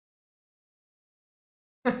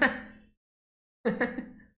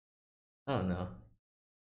 Oh no.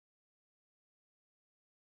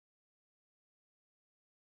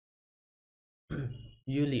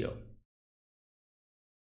 Julio.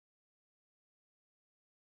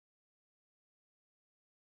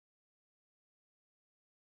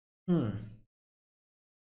 Hmm.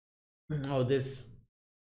 Oh, this.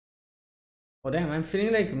 Oh, damn. I'm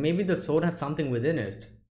feeling like maybe the sword has something within it.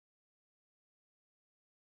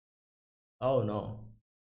 Oh no.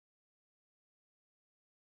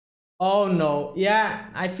 Oh no. Yeah,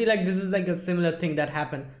 I feel like this is like a similar thing that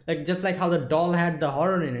happened. Like just like how the doll had the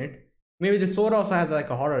horror in it. Maybe the sword also has like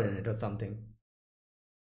a horror in it or something.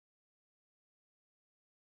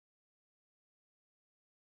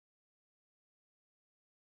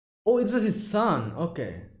 Oh, it was his son.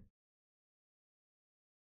 Okay.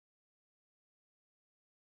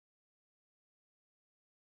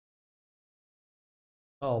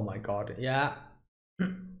 Oh my god. Yeah.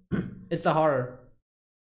 It's a horror.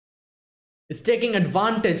 It's taking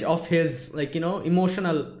advantage of his, like,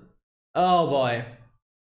 emotional. Oh boy.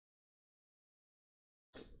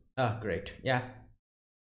 Oh, great. Yeah.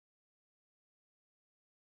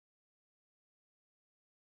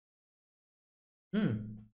 Hmm.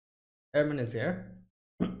 Ermin is here.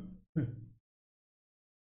 Hmm.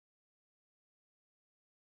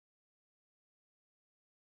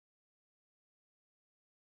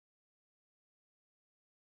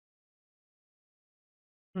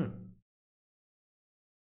 Hmm.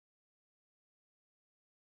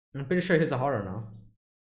 I'm pretty sure he's a horror now.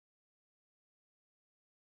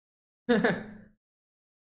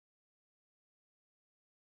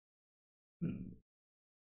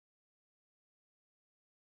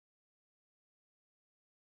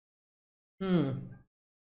 Hmm.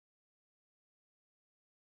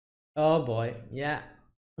 Oh boy. Yeah.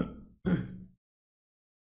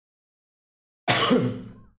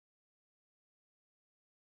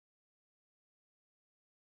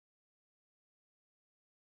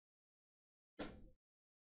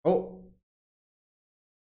 Oh.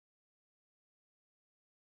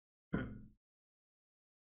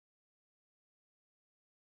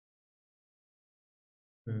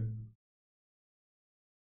 Hmm.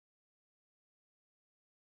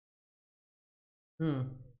 Hmm.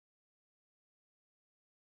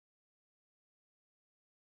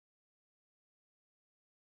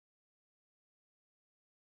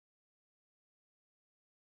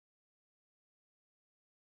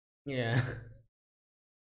 Yeah.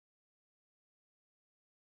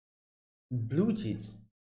 Blue cheese.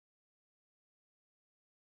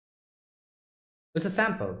 It's a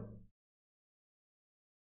sample.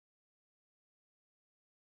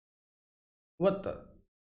 What the?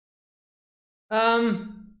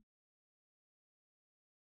 Um.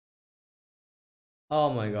 Oh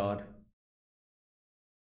my god.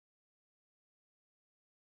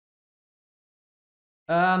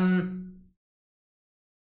 Um.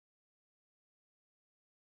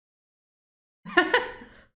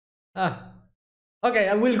 ah. Okay,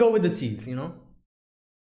 I will go with the cheese.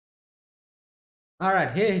 All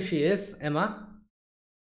right, here she is, Emma.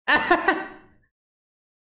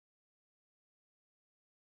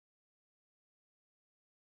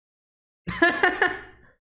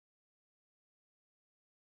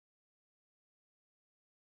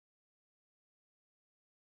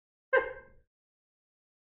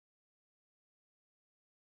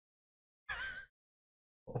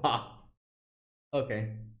 Wow.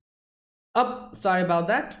 Okay. Up. Sorry about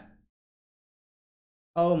that.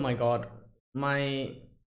 Oh my god. My.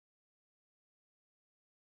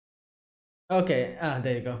 Okay. Ah,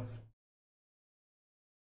 there you go.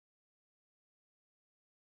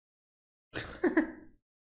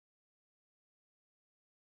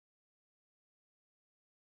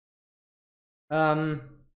 um.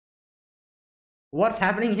 What's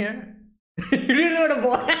happening here? You didn't know the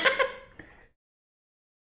boy.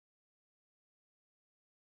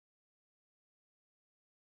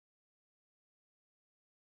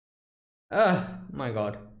 Oh my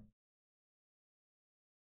god.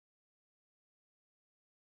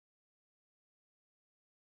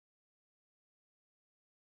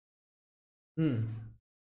 Hmm.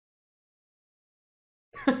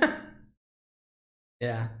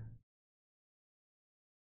 Yeah.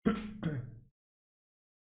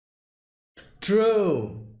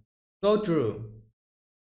 True. So true.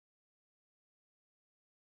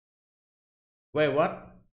 Wait,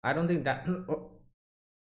 what? I don't think that. Oh.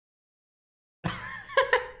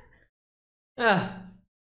 Ah.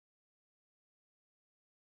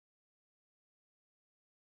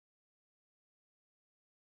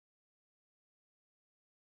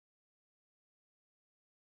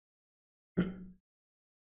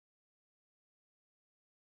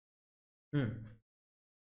 Hmm.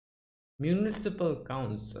 Municipal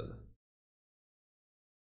council.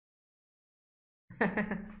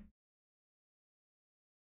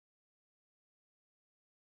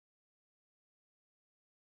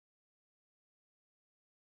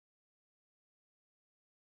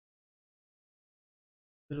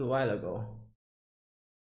 A little while ago.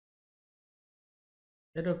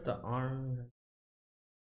 Head of the arm.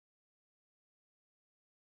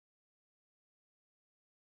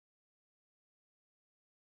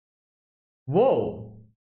 Whoa!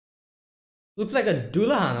 Looks like a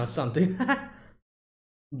Dulahan or something.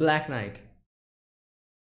 Black Knight.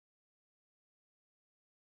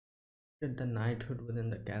 Did the knighthood within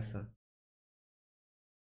the castle.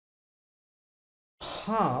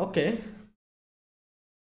 Huh, okay.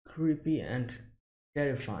 Creepy and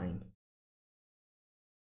terrifying.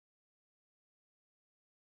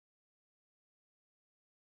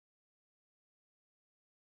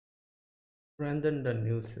 Strengthen the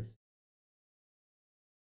new system.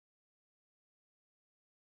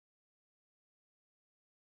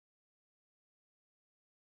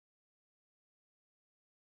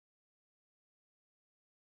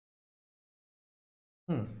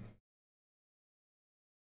 Hmm.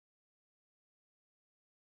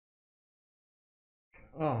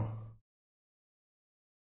 Oh.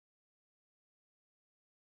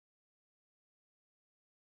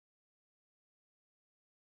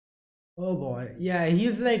 Oh boy. Yeah,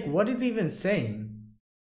 he's like, what is he even saying?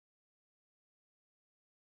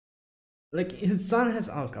 Like his son has,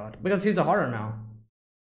 oh god, because he's a horror now.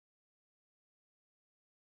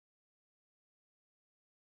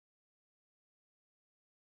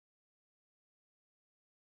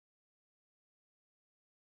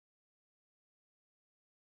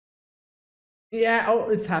 Yeah, oh,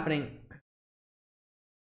 it's happening.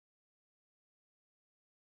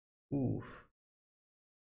 Ooh.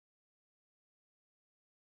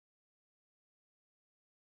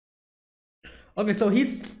 Okay, so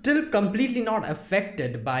he's still completely not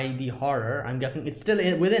affected by the horror. I'm guessing it's still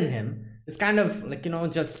within him. It's kind of like,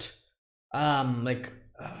 just like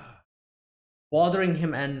bothering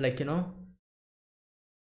him and like,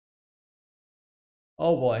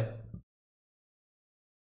 oh boy.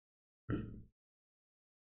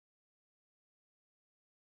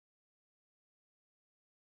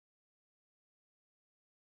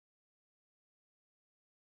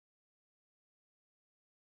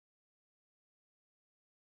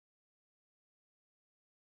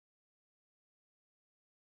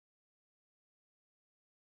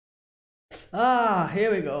 Ah,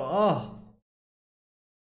 here we go. Oh,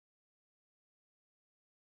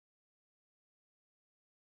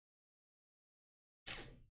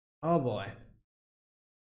 oh boy.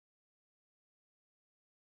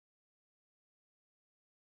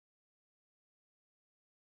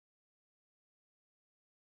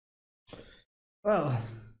 Well,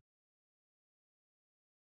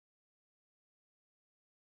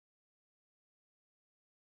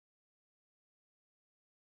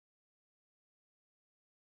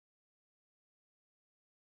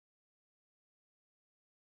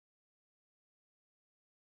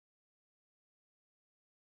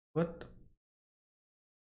 what?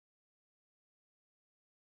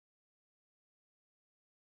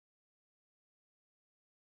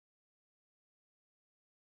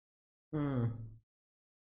 Hmm.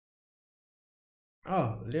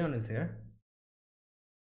 Oh, Leon is here.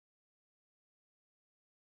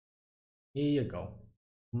 Here you go.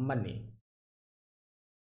 Money.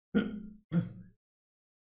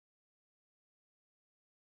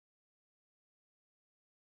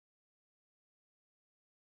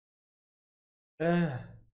 uh,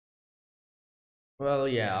 well,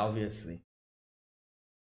 yeah, obviously.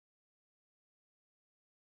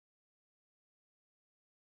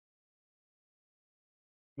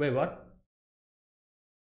 Wait, what?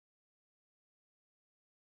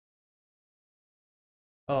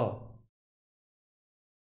 Oh,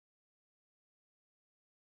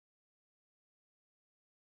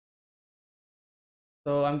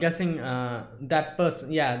 so I'm guessing that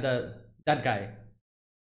person, yeah, that guy,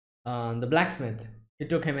 the blacksmith, he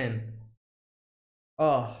took him in.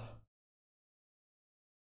 Oh,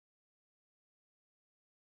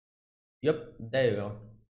 yep, there you go.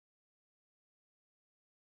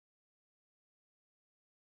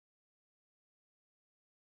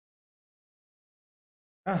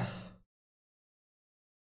 Ah,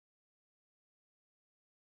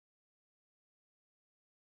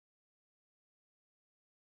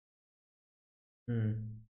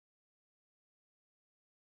 hmm,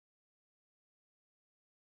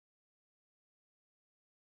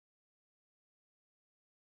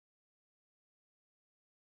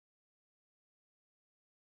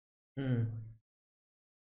 hmm.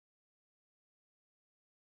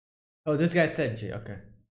 Oh, this guy said G. Okay.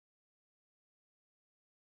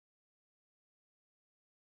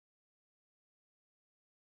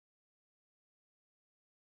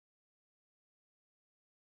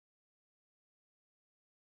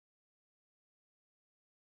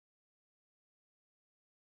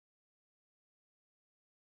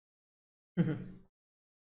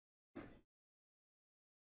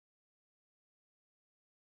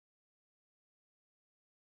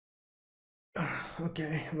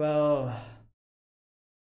 Okay, well,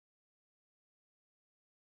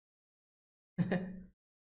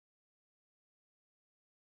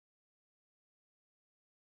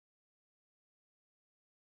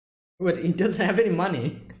 But he doesn't have any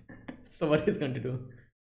money. So what he's going to do?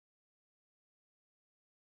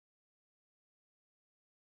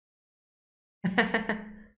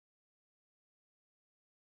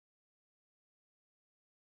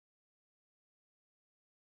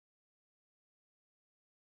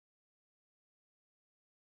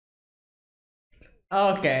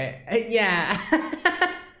 Okay. Yeah.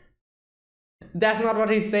 That's not what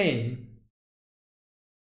he's saying.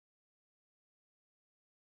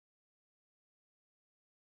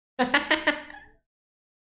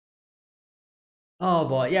 Oh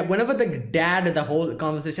boy. Yeah, whenever the whole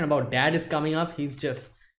conversation about dad is coming up, he's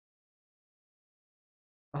just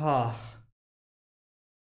oh,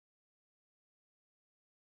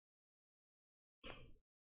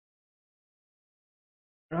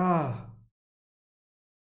 oh,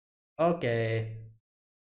 okay.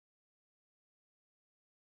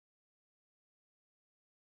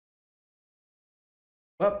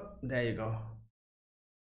 Well, there you go.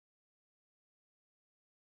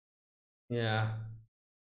 Yeah.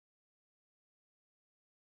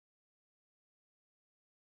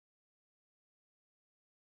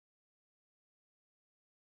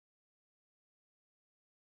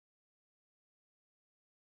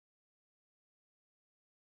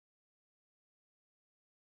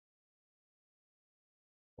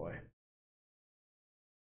 Boy.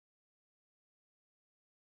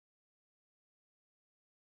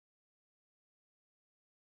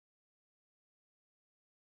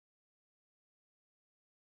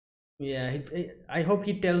 Yeah, I hope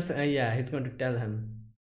he tells yeah, he's going to tell him.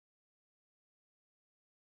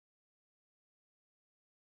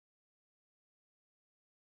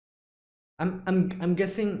 I'm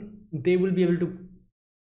guessing they'll be able to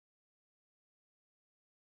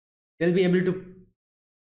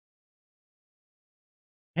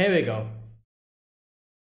here we go.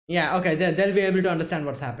 Yeah, okay, they'll be able to understand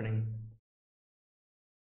what's happening.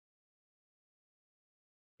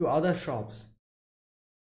 To other shops.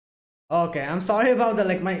 Okay, I'm sorry about that.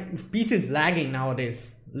 Like my piece is lagging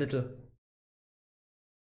nowadays. Little.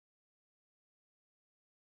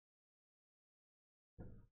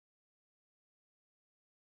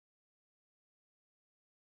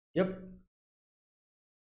 Yep.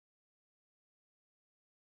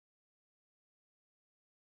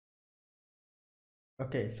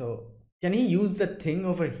 Okay, so can he use the thing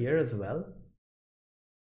over here as well?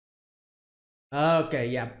 Okay,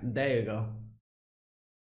 yeah, there you go.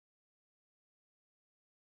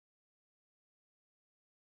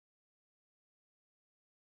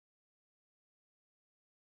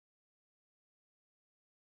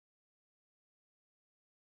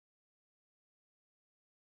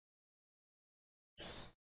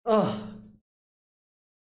 Oh,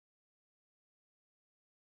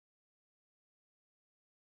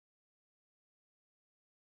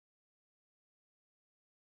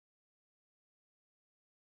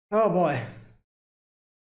 oh boy.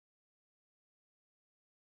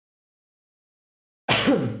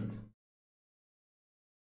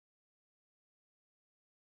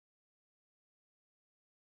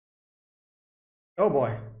 Oh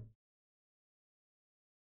boy.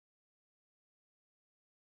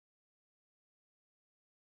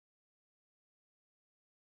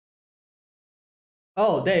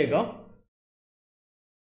 Oh, there you go.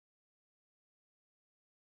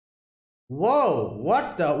 Whoa,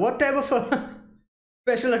 what type of a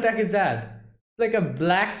special attack is that? Like a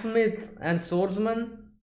blacksmith and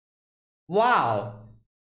swordsman? Wow.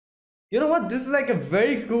 You know what? This is like a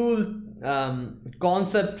very cool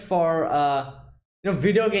concept for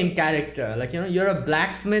video game character. Like you're a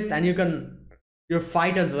blacksmith and you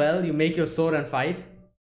fight as well. You make your sword and fight.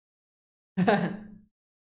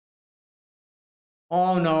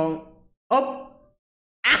 Oh no. Oh.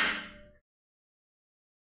 Ah!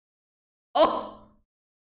 Oh.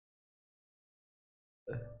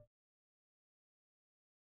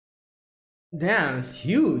 Damn, it's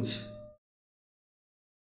huge.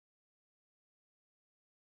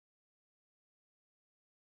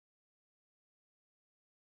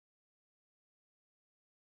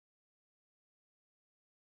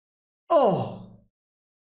 Oh.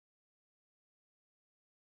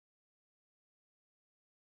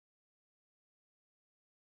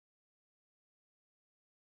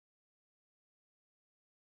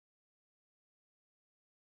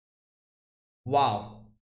 Wow.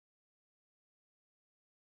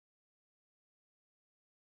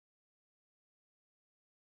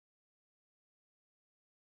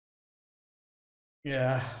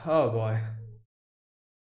 Yeah. Oh boy.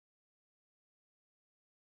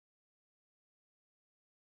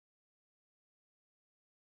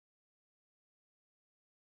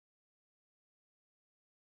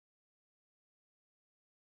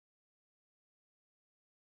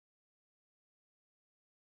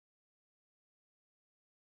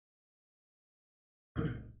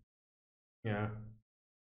 Yeah.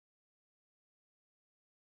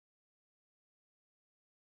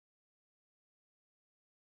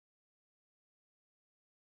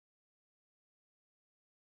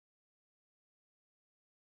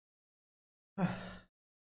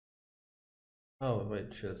 Oh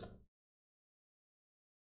wait, shoot.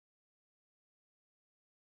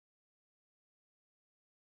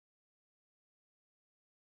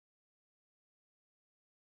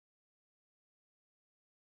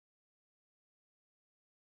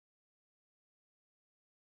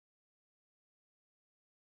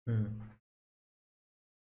 Hmm.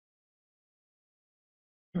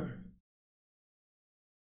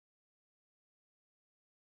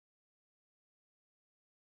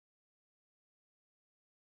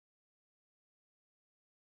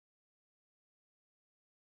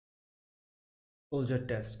 Soldier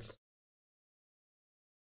tests.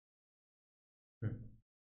 Hmm.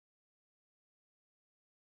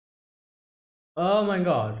 Oh my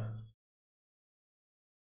god.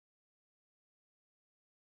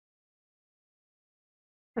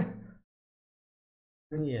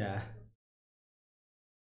 Yeah.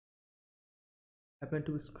 Happened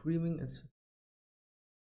to be screaming.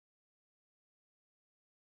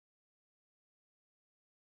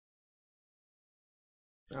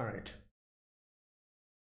 All right.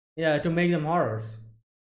 Yeah, to make them horrors.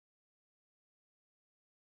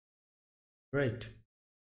 Great.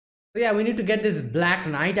 So yeah, we need to get this Black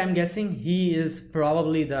Knight. I'm guessing he is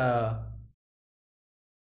probably the.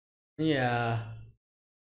 Yeah.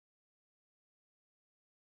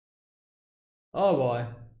 Oh boy.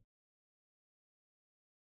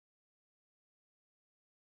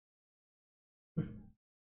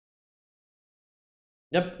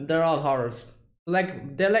 Yep, they're all horrors.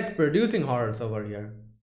 Like they're like producing horrors over here.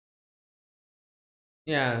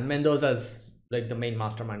 Yeah, Mendoza's like the main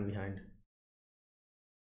mastermind behind.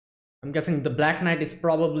 I'm guessing the Black Knight is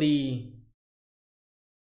probably.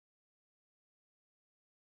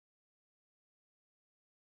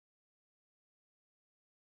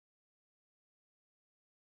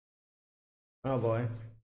 Oh boy.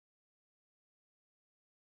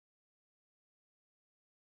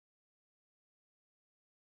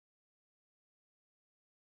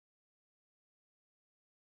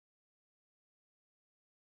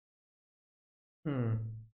 Hmm.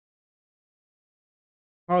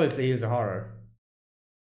 Obviously, he's a horror.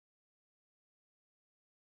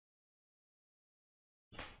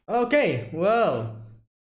 Okay, well.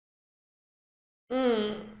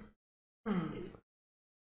 Hmm.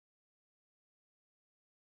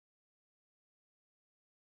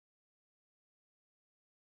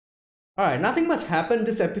 All right, nothing much happened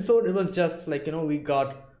this episode. It was just like, we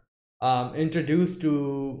got introduced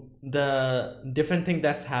to the different thing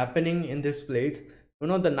that's happening in this place.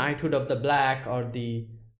 The Knighthood of the Black, or the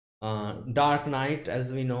Dark Knight,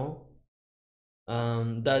 as we know.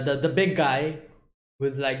 The big guy who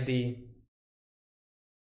is like the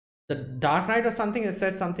Dark Knight or something. It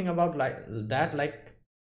said something about like that, like,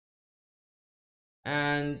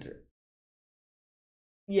 and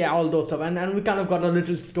yeah, all those stuff. And we kind of got a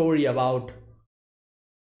little story about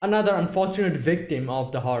another unfortunate victim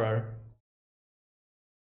of the horror.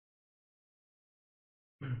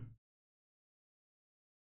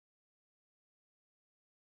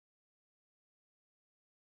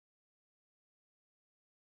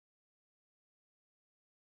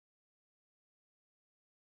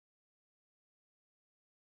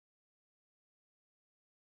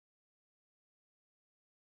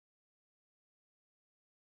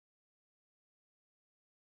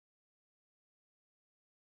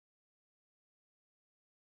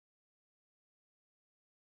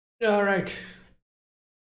 All right.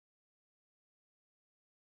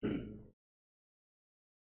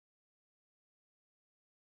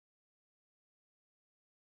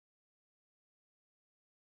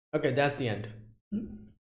 Okay, that's the end.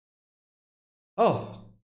 Oh,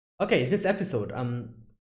 okay. This episode,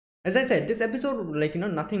 as I said, this episode, like,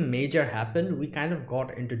 nothing major happened. We kind of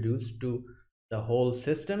got introduced to the whole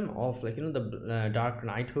system of, like, the Dark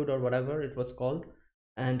Knighthood or whatever it was called,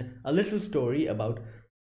 and a little story about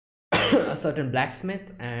a certain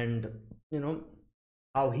blacksmith, and you know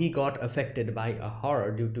how he got affected by a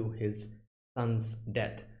horror due to his son's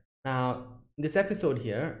death. Now, this episode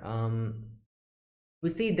here, we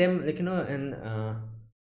see them, like, in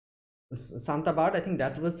Santa Bart, I think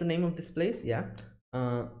that was the name of this place. Yeah,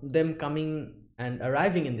 them coming and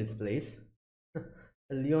arriving in this place.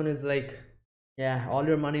 Leon is like, yeah, all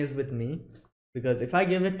your money is with me, because if I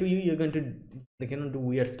give it to you, you're going to, like, do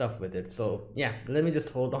weird stuff with it. So yeah, let me just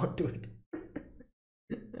hold on to it.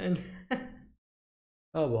 And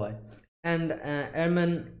oh boy, and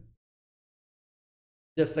Erman.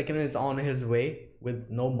 just like, is on his way with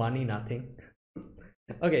no money, nothing.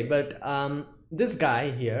 Okay, but this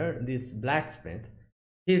guy here, this blacksmith,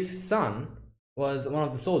 his son was one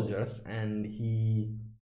of the soldiers and he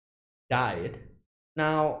died.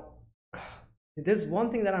 Now, there's one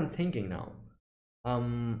thing that I'm thinking now.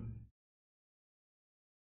 Um,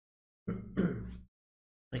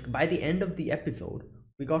 like by the end of the episode,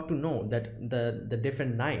 we got to know that the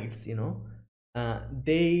different knights,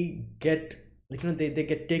 they get like they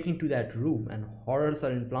get taken to that room and horrors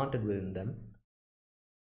are implanted within them.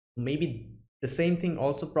 Maybe the same thing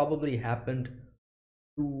also probably happened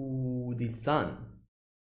to the son,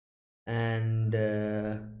 and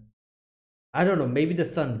I don't know, maybe the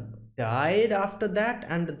son died after that,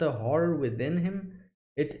 and the horror within him,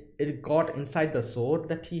 it got inside the sword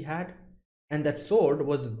that he had, and that sword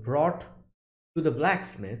was brought to the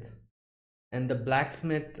blacksmith, and the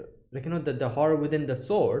blacksmith, the horror within the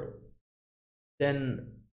sword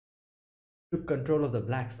then took control of the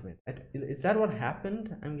blacksmith. Is that what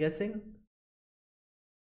happened? I'm guessing.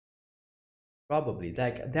 Probably,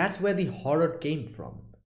 like that's where the horror came from.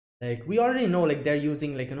 Like we already know, like they're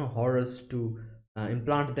using horrors to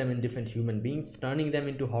implant them in different human beings, turning them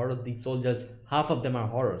into horrors. These soldiers, half of them are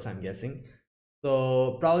horrors, I'm guessing.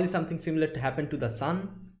 So probably something similar to happen to the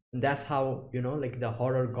son, and that's how like the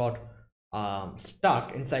horror got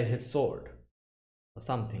stuck inside his sword or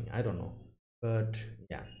something. I don't know, but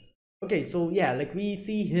yeah. Okay, so yeah, like we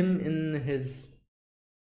see him in his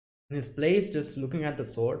place, just looking at the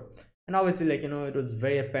sword, and obviously, like it was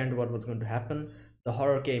very apparent what was going to happen. The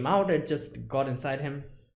horror came out; it just got inside him,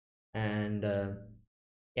 and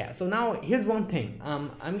yeah. So now here's one thing.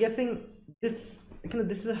 I'm guessing this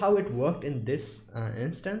this is how it worked in this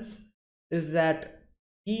instance, is that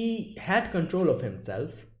he had control of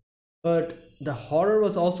himself, but the horror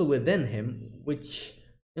was also within him, which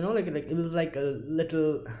like it was like a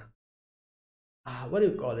little what do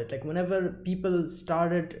you call it, like whenever people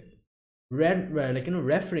started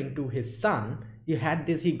referring to his son,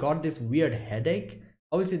 he got this weird headache.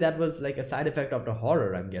 Obviously that was like a side effect of the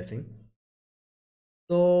horror, I'm guessing.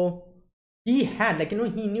 So he had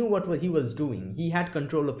he knew what he was doing. He had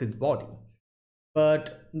control of his body,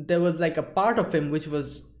 but there was like a part of him which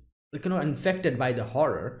was infected by the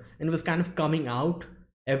horror, and was kind of coming out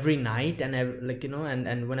every night, and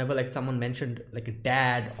and whenever like someone mentioned like a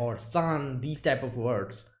dad or son, these type of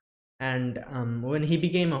words, and when he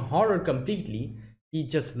became a horror completely, he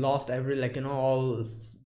just lost every all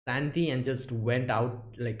sanity, and just went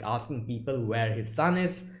out like asking people where his son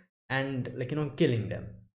is, and killing them.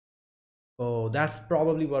 So that's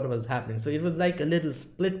probably what was happening. So it was like a little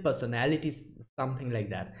split personality, something like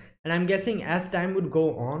that. And I'm guessing as time would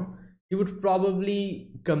go on, he would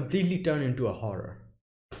probably completely turn into a horror.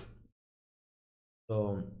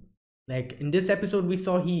 So like in this episode, we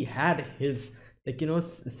saw he had his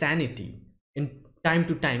sanity in time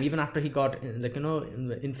to time, even after he got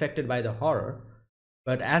infected by the horror.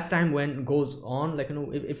 But as time goes on,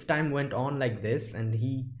 if time went on like this, and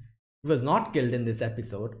he was not killed in this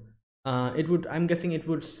episode, it would, I'm guessing it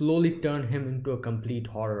would slowly turn him into a complete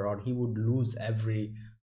horror, or he would lose every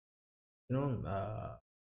you know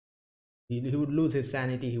he would lose his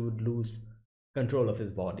sanity, he would lose control of his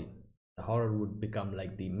body. The horror would become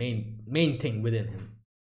like the main thing within him.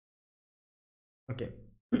 Okay.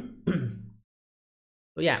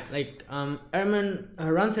 So yeah, like Erman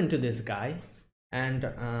runs into this guy, and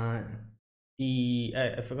I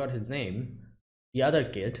forgot his name, the other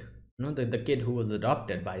kid, the kid who was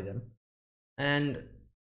adopted by them. And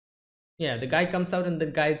yeah, the guy comes out, and the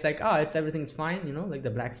guy's like, "Ah, it's everything's fine," like the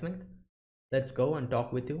blacksmith. Let's go and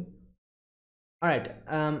talk with you. All right.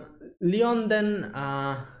 Leon then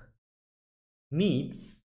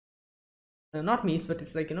meets, not meets, but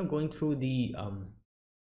it's like going through the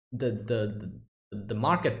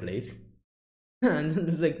marketplace, and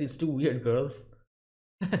there's like these two weird girls.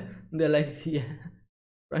 They're like, yeah,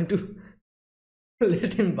 trying to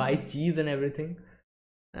let him buy cheese and everything.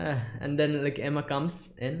 And then like Emma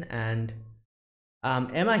comes in, and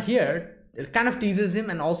Emma here, it kind of teases him,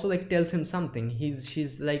 and also like tells him something.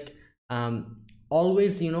 She's like,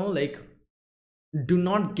 always like, do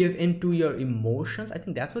not give in to your emotions, I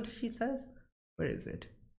think that's what she says. Where is it?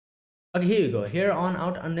 Okay, here you go. Here on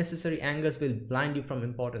out, unnecessary angers will blind you from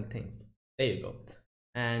important things. There you go.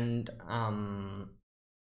 And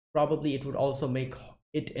probably it would also make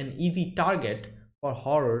it an easy target for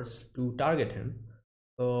horrors to target him.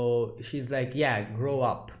 So she's like, yeah, grow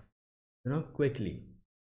up, quickly.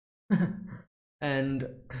 And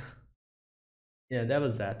yeah, that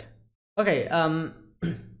was that. Okay,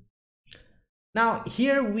 now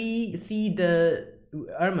here we see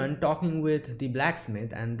Erman talking with the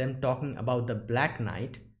blacksmith and them talking about the Black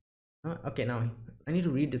Knight. Okay, now I need to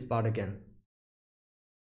read this part again.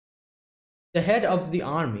 The head of the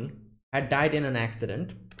army had died in an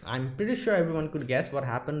accident. I'm pretty sure everyone could guess what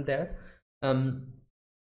happened there.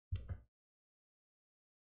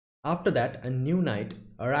 After that, a new knight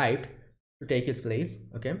arrived to take his place.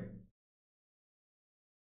 Okay,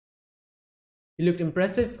 he looked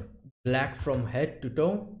impressive, black from head to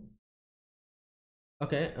toe.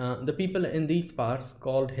 Okay, the people in these parts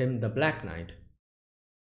called him the Black Knight.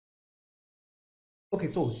 Okay,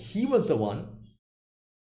 so he was the one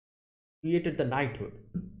who created the knighthood.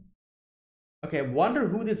 Okay, I wonder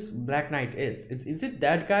who this Black Knight is. Is it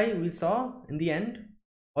that guy we saw in the end?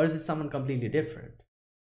 Or is it someone completely different?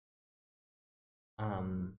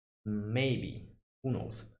 Maybe. Who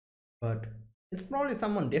knows? But it's probably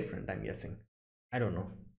someone different, I'm guessing. I don't know.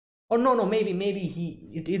 Oh no, maybe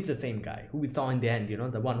it is the same guy who we saw in the end, you know,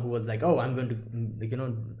 the one who was like, oh, I'm going to, you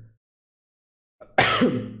know,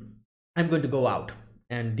 I'm going to go out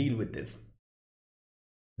and deal with this.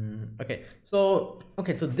 Okay, so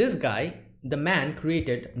this guy, the man,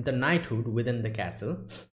 created the knighthood within the castle.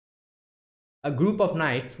 A group of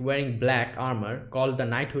knights wearing black armor called the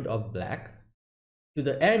Knighthood of Black. To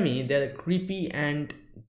the army, they're creepy and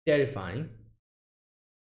terrifying.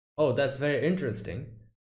 Oh, that's very interesting.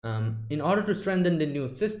 In order to strengthen the new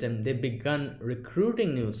system, they begun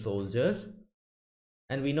recruiting new soldiers.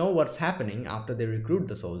 And we know what's happening after they recruit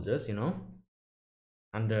the soldiers, you know,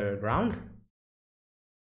 underground.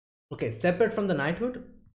 Okay, separate from the knighthood?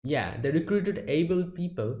 Yeah, they recruited able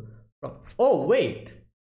people from... Oh, wait!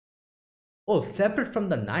 Oh, separate from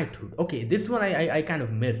the knighthood. Okay, this one I kind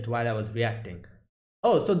of missed while I was reacting.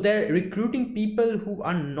 Oh, so they're recruiting people who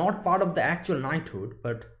are not part of the actual knighthood,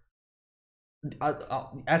 but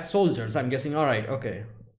as soldiers, I'm guessing. All right, okay.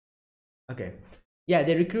 Okay. Yeah,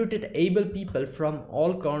 they recruited able people from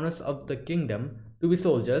all corners of the kingdom to be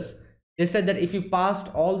soldiers. They said that if you passed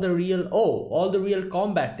all the real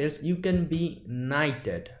combat tests, you can be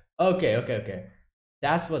knighted. Okay.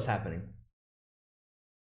 That's what's happening.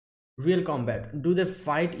 Real combat. Do they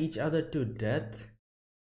fight each other to death?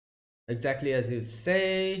 Exactly as you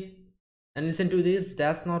say. And listen to this,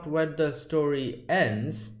 that's not where the story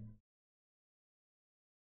ends.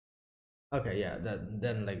 Okay, yeah,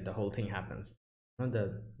 then like the whole thing happens.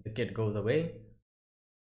 The kid goes away,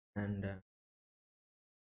 and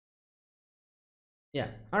yeah,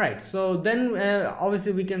 all right. So then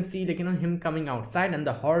obviously we can see, like, you know, him coming outside, and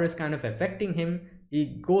the horror is kind of affecting him. He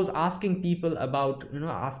goes asking people about, you know,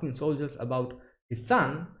 asking soldiers about his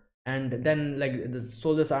son, and then like the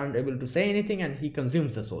soldiers aren't able to say anything, and he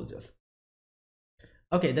consumes the soldiers.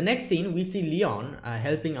 Okay, the next scene we see Leon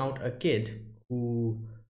helping out a kid who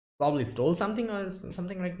probably stole something or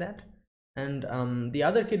something like that, and the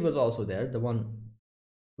other kid was also there, the one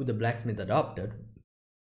who the blacksmith adopted.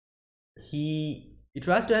 He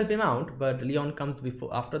tries to help him out, but Leon comes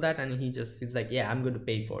after that, and he's like, yeah, I'm going to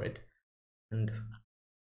pay for it. And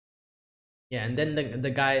yeah, and then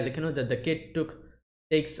the guy, like, you know, the kid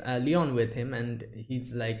takes Leon with him, and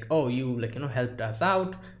he's like, oh, you, like, you know, helped us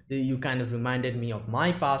out, you kind of reminded me of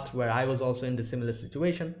my past where I was also in the similar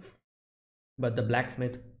situation. But the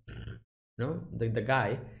blacksmith, you know, the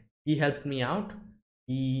guy, he helped me out,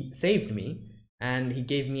 he saved me, and he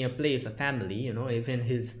gave me a place, a family, you know. Even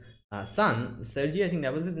his son Sergi, I think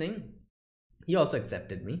that was his name, he also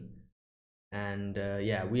accepted me, and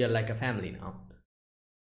yeah, we are like a family now.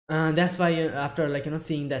 That's why after, like, you know,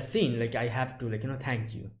 seeing that scene, like, I have to, like, you know,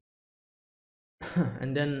 thank you.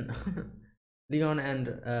 And then Leon and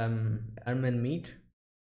Erman meet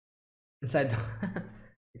inside the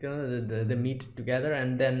you know, they meet together,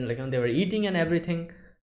 and then, like, you know, they were eating and everything,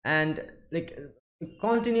 and like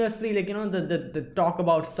continuously, like, you know, the talk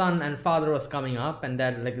about son and father was coming up, and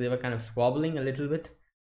that, like, they were kind of squabbling a little bit,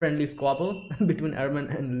 friendly squabble between Erman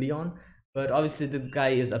and Leon. But obviously this guy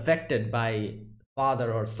is affected by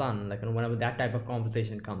father or son, like, you know, whenever that type of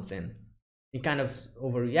conversation comes in, he kind of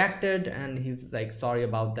overreacted, and he's like sorry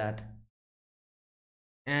about that.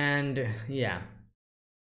 And yeah,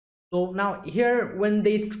 so now here, when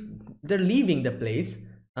they're leaving the place,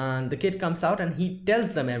 the kid comes out and he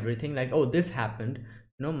tells them everything, like, oh, this happened,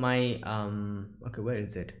 you know, my okay, where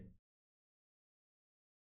is it?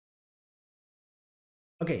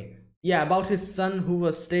 Okay, yeah, about his son who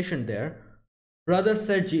was stationed there. Brother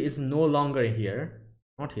Sergi is no longer here,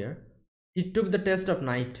 not here. He took the test of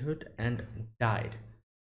knighthood and died.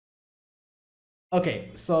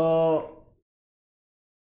 Okay, so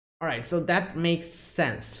all right, so that makes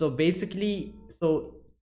sense. So basically, so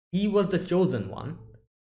he was the chosen one.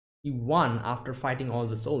 He won after fighting all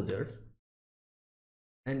the soldiers,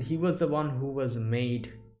 and he was the one who was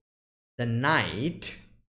made the knight.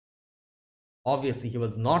 Obviously he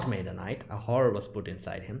was not made a knight, a horror was put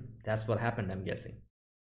inside him. That's what happened, I'm guessing.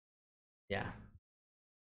 Yeah.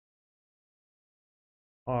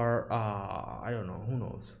 Or I don't know, who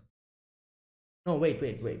knows. No, wait.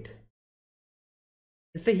 They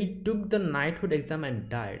say he took the knighthood exam and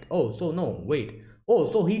died. Oh, so no, wait.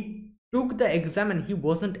 Oh, so he took the exam and he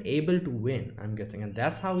wasn't able to win, I'm guessing, and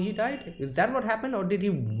that's how he died. Is that what happened, or did he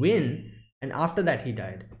win and after that he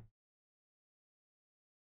died?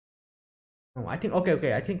 Oh, I think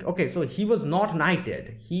okay. I think okay. So he was not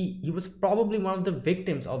knighted. He was probably one of the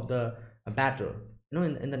victims of the battle.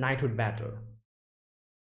 In the knighthood battle.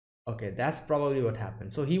 Okay, that's probably what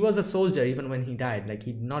happened. So he was a soldier even when he died. Like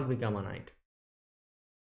he did not become a knight.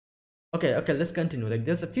 Okay. Let's continue. Like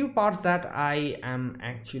there's a few parts that I am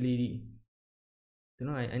actually,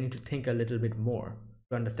 I need to think a little bit more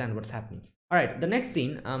to understand what's happening. All right, the next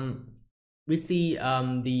scene. We see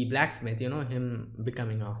the blacksmith. Him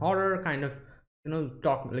becoming a horror kind of.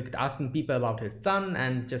 Talk like asking people about his son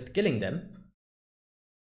and just killing them.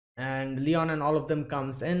 And Leon and all of them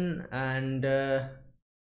comes in, and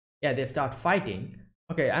yeah, they start fighting.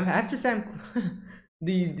 Okay, I have to say,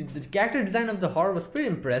 the character design of the horror was pretty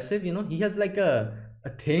impressive. He has like a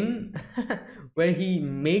thing where he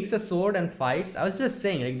makes a sword and fights. I was just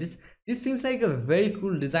saying, like this seems like a very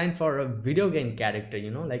cool design for a video game character.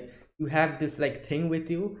 Like you have this like thing with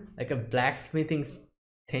you, like a blacksmithing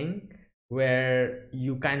thing, where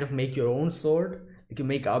you kind of make your own sword. Like you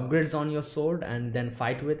make upgrades on your sword and then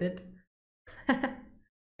fight with it.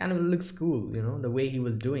 Kind of looks cool, the way he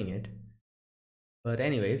was doing it. But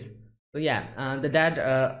anyways, so yeah, the dad,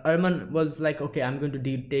 Arman, was like, okay, I'm going to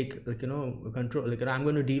take like control, like I'm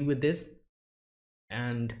going to deal with this.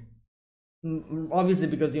 And obviously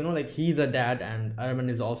because like he's a dad and Arman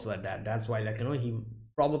is also a dad, that's why like he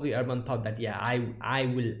probably, Arman thought that yeah, I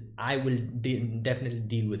will definitely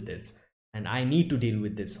deal with this, and I need to deal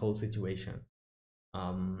with this whole situation.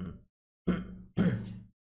 um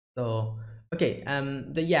so okay,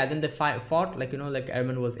 then the fight fought, like like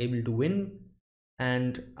Erman was able to win,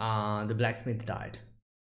 and the blacksmith died.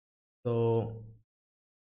 So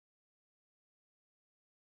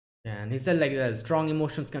yeah, and he said like that strong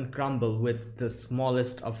emotions can crumble with the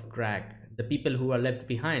smallest of crack. The people who are left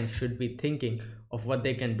behind should be thinking of what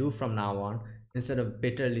they can do from now on, instead of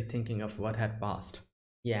bitterly thinking of what had passed.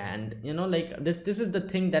 Yeah, and like this is the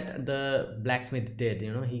thing that the blacksmith did.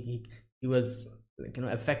 He was like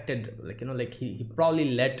affected, like like he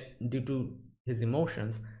probably let, due to his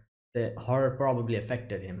emotions, the horror probably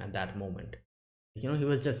affected him at that moment. He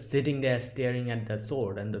was just sitting there staring at the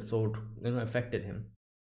sword, and the sword affected him.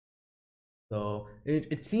 So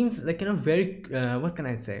it seems like very what can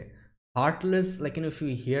I say, heartless. Like if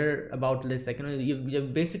you hear about this, like you're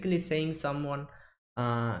basically saying someone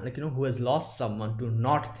like who has lost someone, to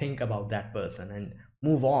not think about that person and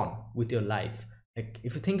move on with your life. Like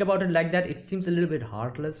if you think about it like that, it seems a little bit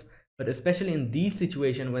heartless. But especially in these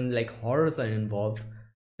situations when like horrors are involved,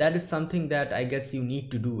 that is something that I guess you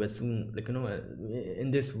need to do as soon, like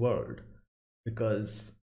in this world.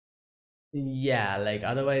 Because yeah, like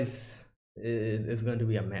otherwise it's going to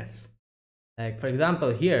be a mess. Like for example,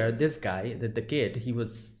 here this guy, the kid, he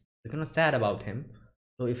was sad about him.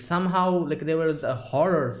 So if somehow like there was a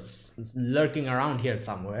horror lurking around here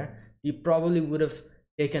somewhere, he probably would have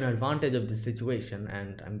taken advantage of the situation,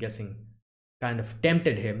 and I'm guessing kind of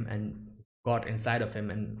tempted him and got inside of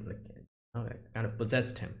him, and like kind of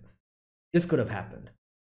possessed him. This could have happened.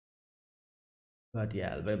 But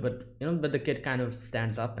yeah, but the kid kind of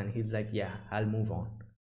stands up and he's like, yeah, I'll move on.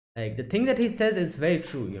 Like the thing that he says is very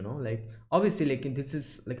true. Like obviously, like this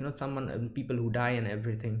is like someone, people who die and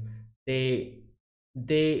everything, they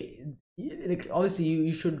like obviously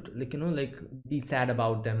you should like like be sad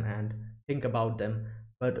about them and think about them,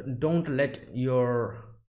 but don't let your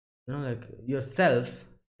like yourself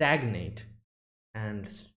stagnate and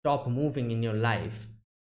stop moving in your life,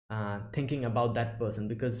 thinking about that person.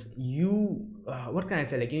 Because you what can I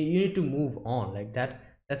say, like you need to move on. Like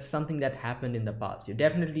that's something that happened in the past. You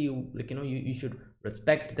definitely, like you should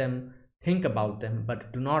respect them, think about them,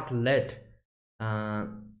 but do not let uh,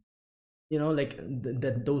 like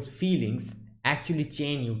those feelings actually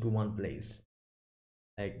chain you to one place.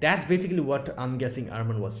 Like that's basically what I'm guessing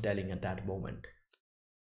Arman was telling at that moment.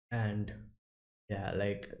 And yeah,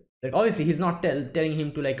 like obviously he's not telling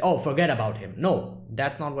him to like, oh, forget about him. No,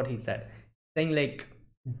 that's not what he said. Saying like,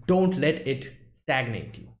 don't let it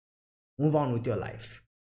stagnate you, move on with your life.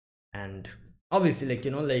 And obviously, like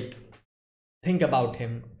like think about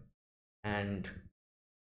him, and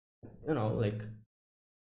like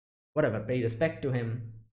whatever, pay respect to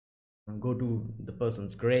him, go to the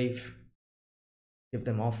person's grave, give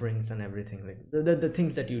them offerings and everything, like the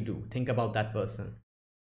things that you do, think about that person,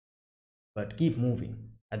 but keep moving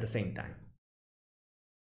at the same time.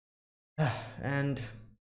 And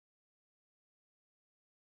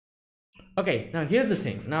okay, now here's the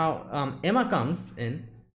thing. Now Emma comes in.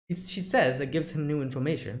 She says, it gives him new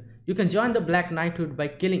information. You can join the Black Knighthood by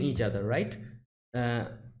killing each other, right? uh,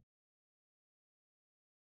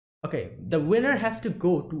 okay, the winner has to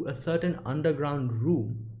go to a certain underground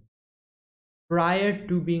room prior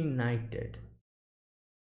to being knighted.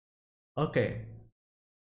 Okay.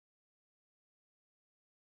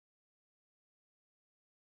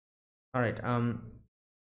 All right.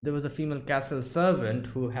 There was a female castle servant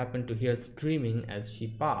who happened to hear screaming as she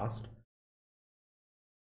passed.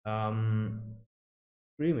 um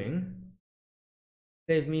Screaming,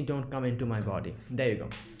 save me, don't come into my body. There you go.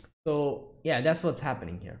 So yeah, that's what's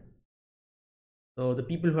happening here. So the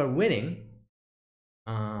people who are winning,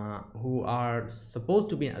 who are supposed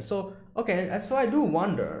to be, so okay, so I do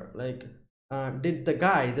wonder, like, did the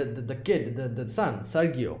guy, the kid, the son,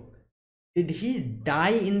 Sergio, did he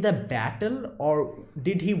die in the battle, or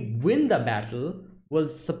did he win the battle,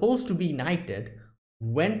 was supposed to be knighted,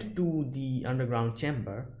 went to the underground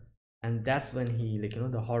chamber, and that's when he, like,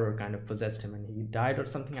 the horror kind of possessed him and he died or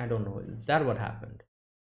something? I don't know. Is that what happened?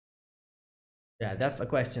 Yeah, that's a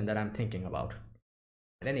question that I'm thinking about.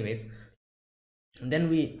 But anyways, and then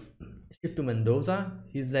we shift to Mendoza.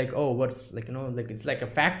 He's like, oh, what's, like, like, it's like a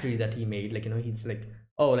factory that he made, like, he's like,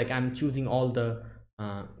 oh, like, I'm choosing all the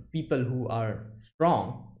people who are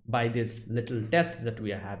strong by this little test that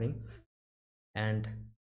we are having, and,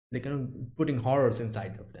 like, putting horrors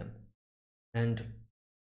inside of them. And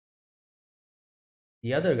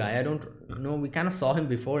the other guy, I don't know, we kind of saw him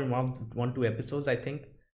before in one two episodes, I think.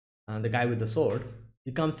 The guy with the sword,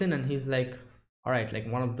 he comes in and he's like, all right,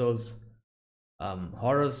 like, one of those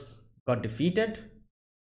horrors got defeated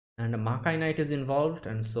and a Makai Knight is involved,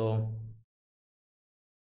 and so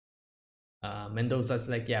Mendoza's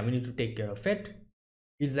like, yeah, we need to take care of it.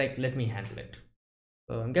 He's like, let me handle it.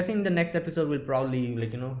 So I'm guessing the next episode will probably,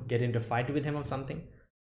 like, get into a fight with him or something.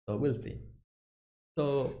 So we'll see.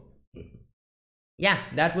 So yeah,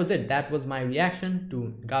 that was it. That was my reaction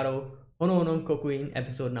to Garo Honoo Kokuin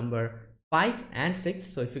episode number 5 and 6.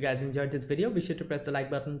 So if you guys enjoyed this video, be sure to press the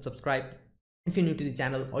like button, subscribe if you're new to the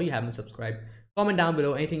channel or you haven't subscribed. Comment down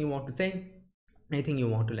below anything you want to say, anything you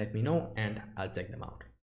want to let me know, and I'll check them out.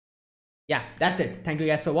 Yeah, that's it. Thank you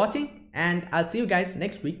guys for watching, and I'll see you guys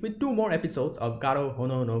next week with 2 more episodes of Garo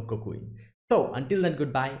Honoo Kokuin. So until then,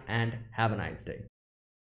 goodbye and have a nice day.